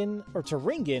ring in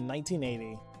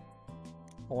 1980.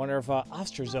 I wonder if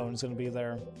Osterzone is going to be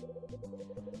there.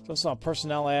 So it's a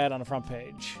personnel ad on the front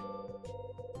page.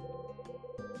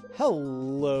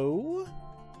 Hello?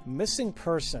 Missing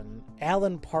person,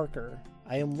 Alan Parker.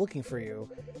 I am looking for you.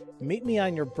 Meet me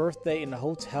on your birthday in the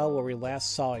hotel where we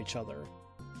last saw each other.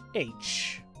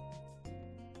 H.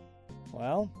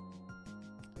 Well,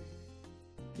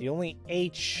 the only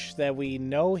H that we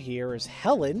know here is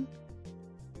Helen.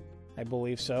 I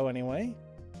believe so, anyway.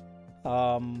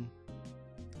 On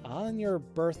your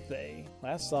birthday,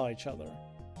 last saw each other.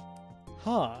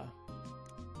 Huh.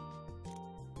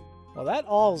 Well, that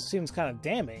all seems kind of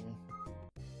damning.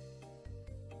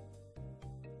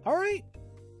 Alright.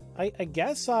 I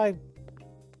guess I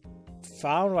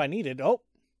found what I needed. Oh,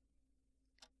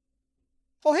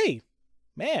 hey.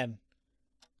 Man.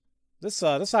 This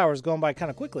hour is going by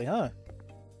kind of quickly, huh?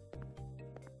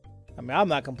 I mean, I'm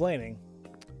not complaining.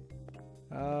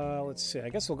 Let's see. I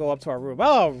guess we'll go up to our room.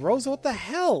 Oh, Rosa, what the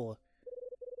hell?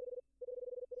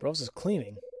 Rosa's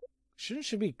cleaning. Shouldn't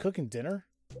she be cooking dinner?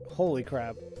 Holy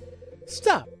crap.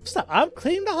 Stop! I'm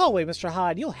cleaning the hallway, Mr.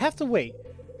 Hyde. You'll have to wait.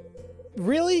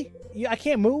 Really? I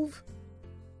can't move?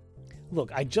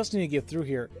 Look, I just need to get through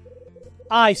here.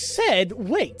 I said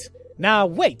wait! Now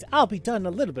wait, I'll be done in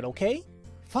a little bit, okay?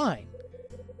 Fine.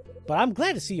 But I'm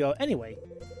glad to see you anyway.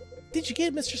 Did you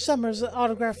get Mr. Summers'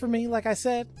 autograph for me, like I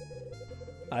said?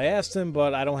 I asked him,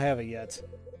 but I don't have it yet.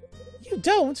 You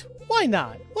don't? Why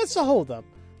not? What's the holdup?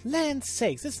 Land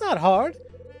sakes, it's not hard.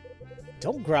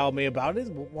 Don't growl at me about it.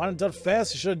 Want it done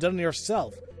fast, you should have done it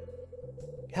yourself.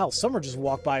 Hell, Summer just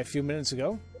walked by a few minutes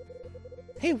ago.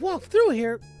 Hey, walk through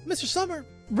here. Mr. Summer,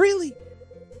 really?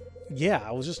 Yeah,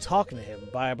 I was just talking to him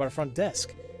by the front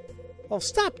desk. Oh,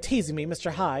 stop teasing me,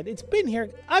 Mr. Hyde.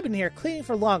 I've been here cleaning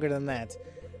for longer than that.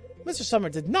 Mr. Summer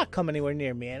did not come anywhere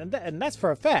near me, and that's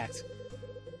for a fact.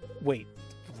 Wait,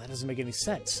 well, that doesn't make any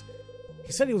sense.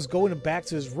 He said he was going back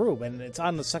to his room, and it's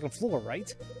on the second floor,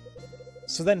 right?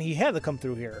 So then he had to come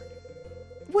through here.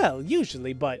 Well,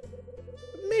 usually, but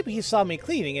maybe he saw me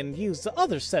cleaning and used the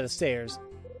other set of stairs.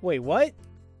 Wait, what?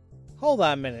 Hold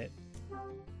on a minute.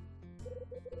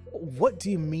 What do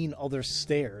you mean, other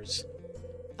stairs?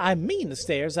 I mean the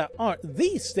stairs that aren't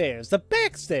these stairs, the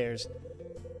back stairs.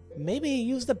 Maybe he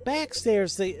used the back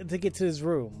stairs to get to his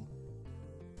room.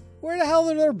 Where the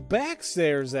hell are their back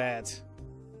stairs at?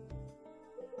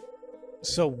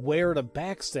 So where are the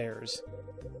back stairs?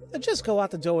 Just go out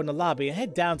the door in the lobby and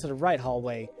head down to the right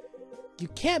hallway. You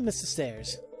can't miss the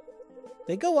stairs.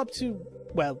 They go up to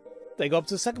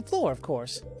the second floor, of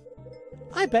course.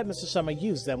 I bet Mr. Summer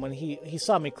used them when he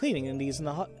saw me cleaning in these in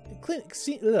the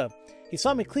He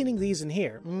saw me cleaning these in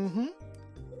here. Mm-hmm.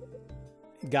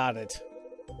 Got it.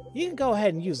 You can go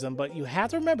ahead and use them, but you have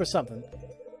to remember something.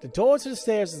 The door to the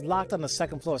stairs is locked on the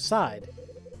second floor side.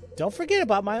 Don't forget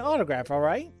about my autograph,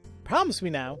 alright? Promise me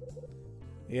now.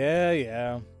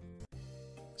 Yeah.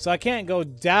 So I can't go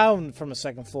down from the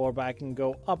second floor, but I can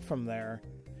go up from there.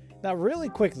 Now, really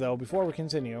quick, though, before we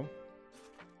continue,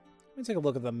 let me take a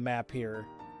look at the map here.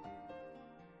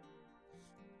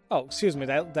 Oh, excuse me,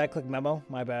 that click memo?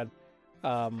 My bad.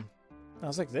 I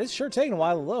was like, this sure taking a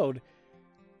while to load.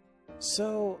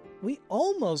 So, we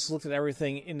almost looked at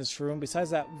everything in this room, besides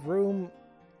that room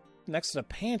next to the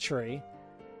pantry.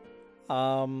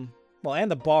 Well,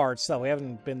 and the bar itself. We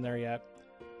haven't been there yet.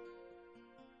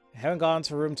 Haven't gone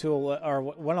to room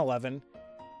 111.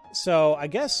 So, I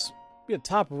guess,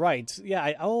 top right. Yeah,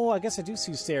 I guess I do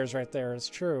see stairs right there. It's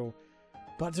true.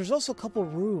 But there's also a couple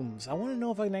rooms. I want to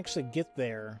know if I can actually get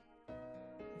there.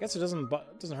 I guess it doesn't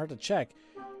hurt to check.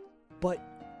 But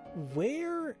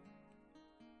where...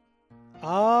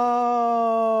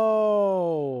 Oh,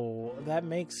 that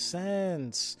makes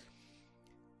sense.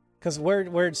 Because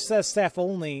where it says staff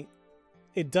only,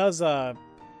 it does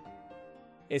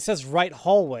it says right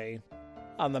hallway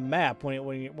on the map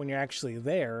when you're actually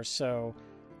there. So,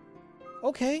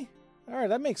 okay, all right,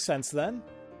 that makes sense then.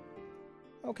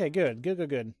 Okay, good.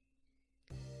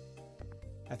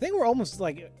 I think we're almost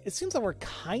like it seems like we're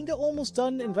kind of almost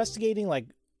done investigating like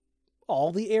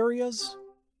all the areas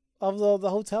of the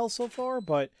hotel so far,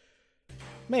 but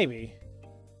maybe.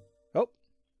 Oh.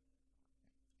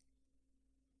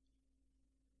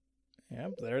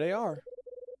 Yep, there they are.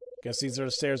 Guess these are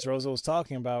the stairs Rosa was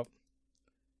talking about.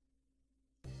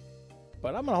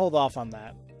 But I'm going to hold off on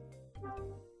that.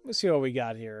 Let's see what we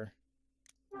got here.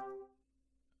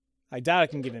 I doubt I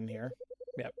can get in here.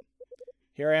 Yep.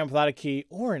 Here I am without a key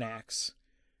or an axe.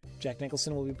 Jack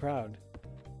Nicholson will be proud.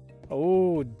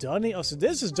 Oh, Dunning. Oh, so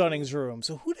this is Dunning's room.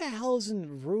 So who the hell is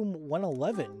in room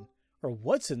 111? Or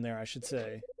what's in there, I should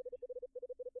say.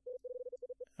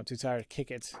 I'm too tired to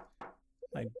kick it.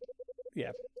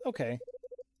 Yeah, okay.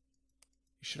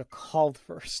 You should have called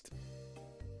first.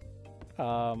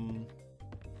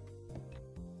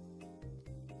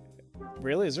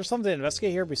 Really? Is there something to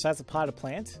investigate here besides the potted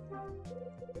plant?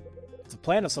 It's a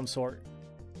plant of some sort.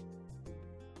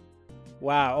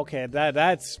 Wow, okay,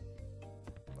 that's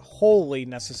wholly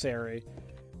necessary.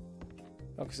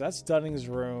 Okay, so that's Dunning's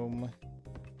room.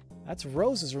 That's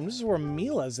Rose's room. This is where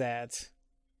Mila's at.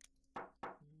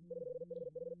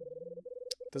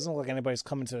 Doesn't look like anybody's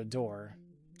coming to the door.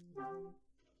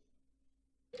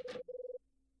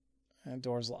 And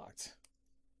door's locked.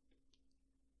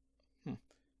 And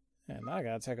now I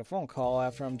gotta take a phone call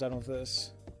after I'm done with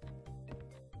this.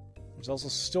 There's also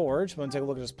storage. I'm gonna take a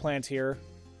look at this plant here.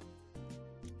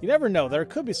 You never know. There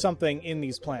could be something in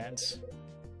these plants.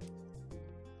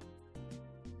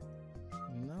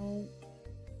 No.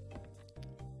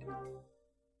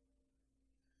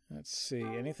 Let's see.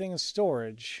 Anything in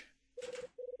storage?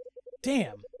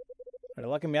 Damn. Are they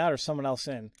letting me out or someone else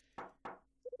in?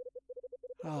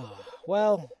 Oh,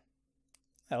 well,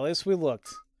 at least we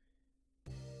looked.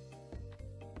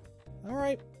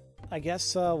 Alright. I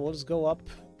guess we'll just go up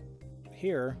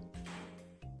here.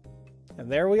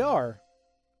 And there we are.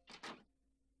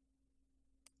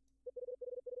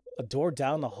 A door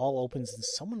down the hall opens and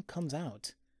someone comes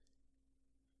out.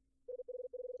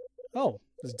 Oh,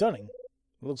 it's Dunning.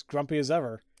 He looks grumpy as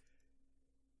ever.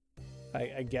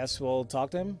 I guess we'll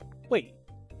talk to him. Wait.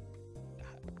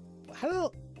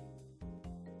 How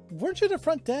weren't you at the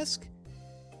front desk?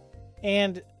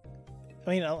 And, I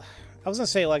mean, I was gonna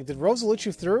say, like, did Rosa let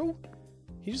you through?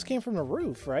 He just came from the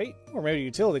roof, right? Or maybe a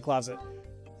utility closet.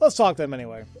 Let's talk to him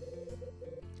anyway.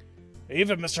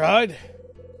 Even, Mr. Hyde.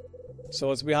 So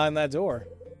what's behind that door?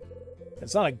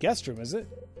 It's not a guest room, is it?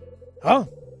 Huh?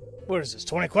 What is this,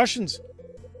 20 questions?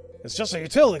 It's just a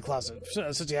utility closet,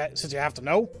 since you have to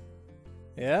know.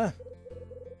 Yeah?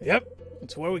 Yep.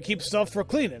 It's where we keep stuff for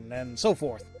cleaning and so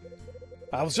forth.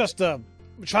 I was just,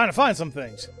 trying to find some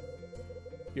things.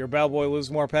 Your bellboy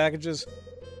lose more packages?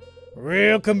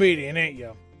 Real comedian, ain't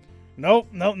you? Nope,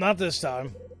 not this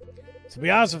time. To be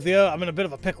honest with you, I'm in a bit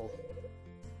of a pickle.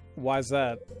 Why's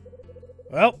that?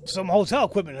 Well, some hotel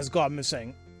equipment has gone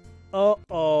missing.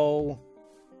 Uh-oh.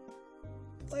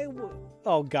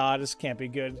 Oh, God, this can't be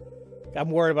good. I'm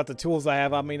worried about the tools I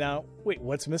have on me now. Wait,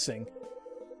 what's missing?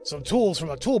 Some tools from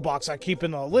a toolbox I keep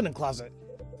in the linen closet.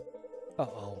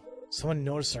 Uh-oh. Someone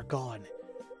noticed they're gone.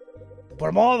 Put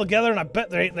them all together, and I bet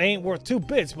they ain't worth 2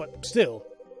 bits, but still.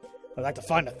 I'd like to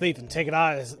find a thief and take it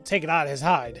out of his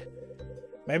hide.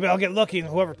 Maybe I'll get lucky and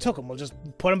whoever took them will just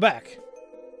put them back.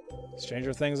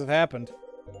 Stranger things have happened.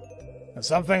 And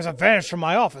some things have vanished from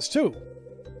my office, too.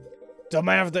 Don't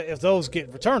matter if those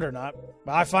get returned or not,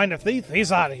 but I find a thief,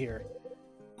 he's out of here.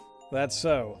 That's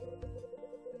so.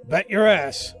 Bet your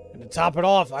ass. And to top it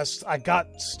off, I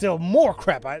got still more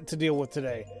crap to deal with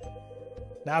today.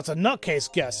 Now it's a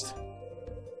nutcase guest.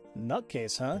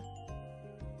 Nutcase, huh?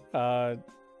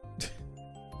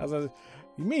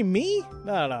 You mean me?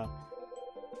 No.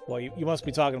 Well, you must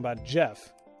be talking about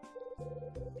Jeff.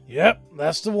 Yep,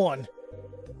 that's the one.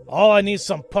 All I need is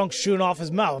some punk shooting off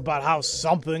his mouth about how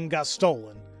something got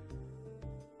stolen.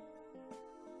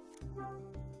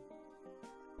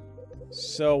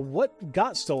 So, what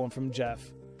got stolen from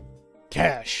Jeff?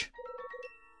 Cash.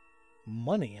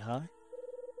 Money, huh?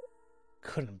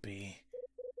 Couldn't be.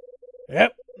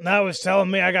 Yep, now he's telling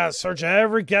me I gotta search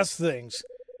every guest's things.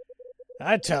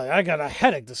 I tell you, I got a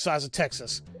headache the size of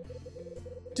Texas.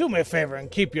 Do me a favor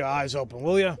and keep your eyes open,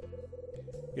 will you?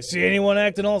 You see anyone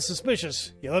acting all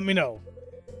suspicious, you let me know.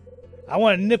 I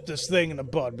want to nip this thing in the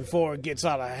bud before it gets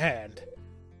out of hand.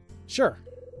 Sure.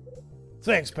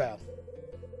 Thanks, pal.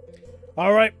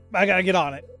 Alright, I gotta get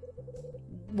on it.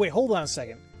 Wait, hold on a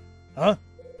second. Huh?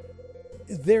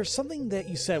 There's something that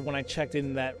you said when I checked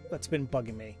in that's been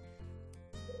bugging me.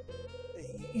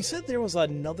 You said there was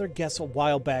another guest a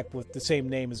while back with the same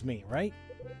name as me, right?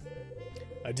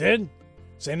 I did?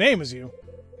 Same name as you?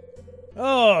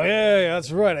 Oh, yeah,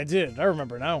 that's right, I did. I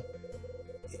remember now.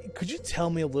 Could you tell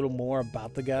me a little more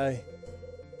about the guy?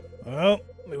 Well,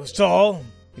 he was tall.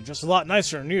 He's just a lot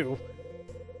nicer than you.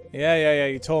 Yeah,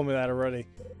 you told me that already.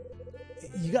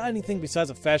 You got anything besides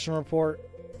a fashion report?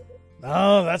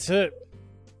 No, that's it.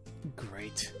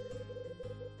 Great.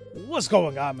 What's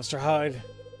going on, Mr. Hyde?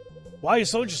 Why are you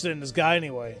so interested in this guy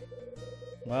anyway?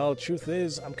 Well, truth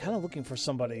is, I'm kind of looking for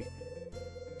somebody.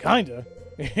 Kinda?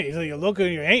 Either you're looking or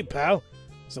you ain't, pal.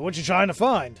 So what you trying to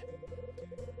find?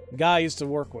 Guy I used to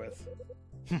work with.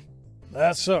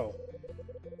 That's so.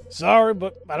 Sorry,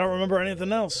 but I don't remember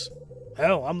anything else.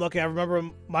 Hell, I'm lucky I remember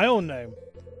my own name.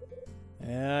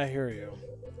 Yeah, I hear you.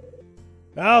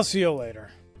 I'll see you later.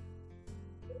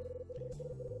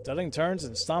 Dunning turns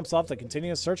and stomps off to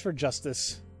continue a search for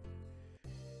justice.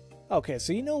 Okay,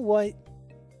 so you know what?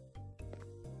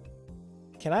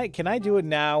 Can I do it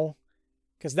now?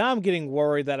 Because now I'm getting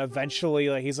worried that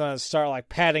eventually he's going to start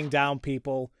patting down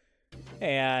people.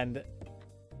 And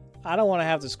I don't want to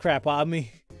have this crap on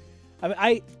me. I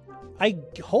mean, I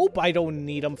hope I don't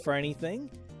need them for anything.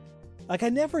 I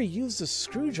never used a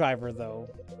screwdriver, though.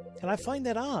 And I find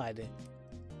that odd.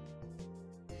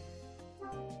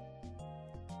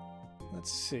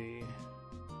 Let's see.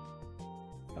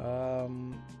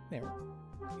 There.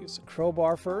 Use the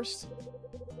crowbar first.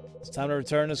 It's time to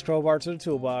return this crowbar to the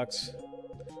toolbox.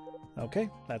 Okay,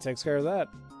 that takes care of that.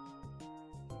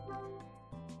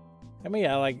 I mean,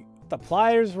 yeah, the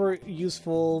pliers were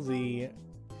useful, the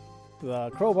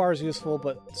crowbar is useful,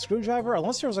 but the screwdriver,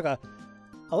 unless there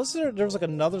was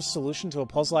another solution to a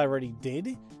puzzle I already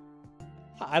did,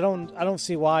 I don't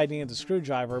see why I needed the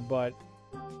screwdriver, but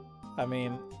I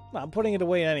mean, I'm putting it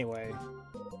away anyway.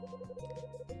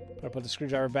 I'll put the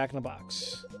screwdriver back in the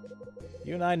box.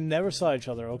 You and I never saw each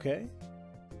other, okay?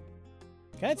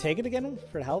 Can I take it again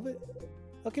for the hell of it?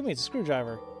 Look at me, it's a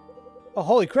screwdriver. Oh,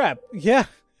 holy crap. Yeah.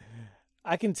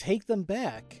 I can take them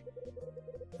back.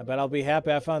 I bet I'll be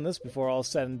happy I found this before all's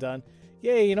said and done.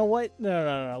 Yeah, you know what?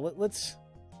 No. Let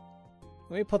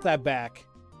me put that back.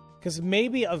 Because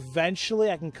maybe eventually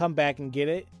I can come back and get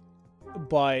it.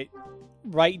 But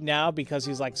right now, because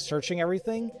he's searching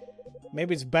everything,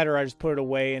 maybe it's better I just put it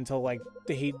away until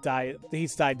the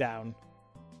heat's died down.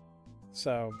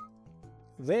 So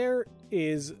there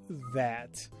is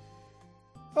that.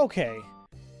 Okay.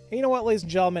 And you know what, ladies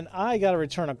and gentlemen? I gotta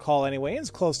return a call anyway. It's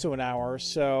close to an hour,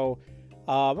 so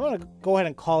I'm gonna go ahead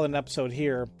and call it an episode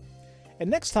here. And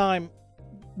next time,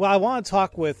 well, I want to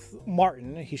talk with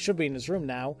Martin. He should be in his room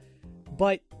now.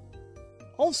 But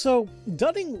also,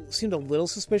 Dunning seemed a little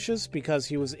suspicious because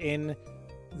he was in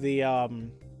the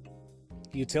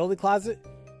utility closet.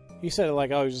 He said oh,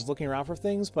 he was just looking around for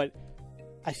things, but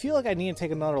I feel like I need to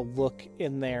take another look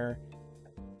in there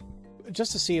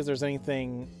just to see if there's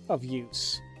anything of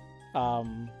use.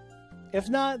 If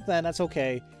not, then that's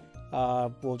okay.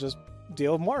 We'll just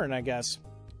deal with Martin, I guess.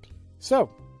 So,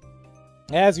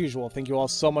 as usual, thank you all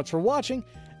so much for watching,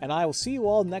 and I will see you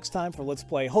all next time for Let's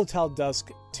Play Hotel Dusk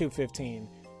 215.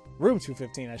 Room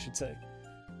 215, I should say.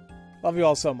 Love you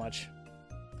all so much.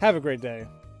 Have a great day.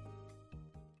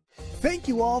 Thank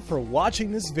you all for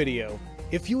watching this video.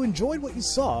 If you enjoyed what you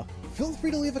saw, feel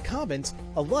free to leave a comment,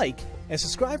 a like, and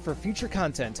subscribe for future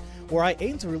content, where I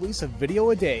aim to release a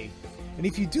video a day. And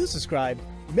if you do subscribe,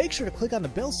 Make sure to click on the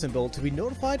bell symbol to be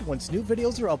notified once new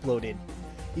videos are uploaded.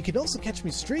 You can also catch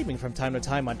me streaming from time to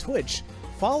time on Twitch,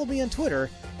 follow me on Twitter,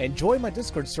 and join my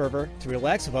Discord server to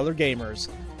relax with other gamers.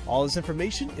 All this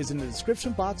information is in the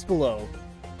description box below.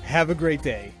 Have a great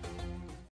day.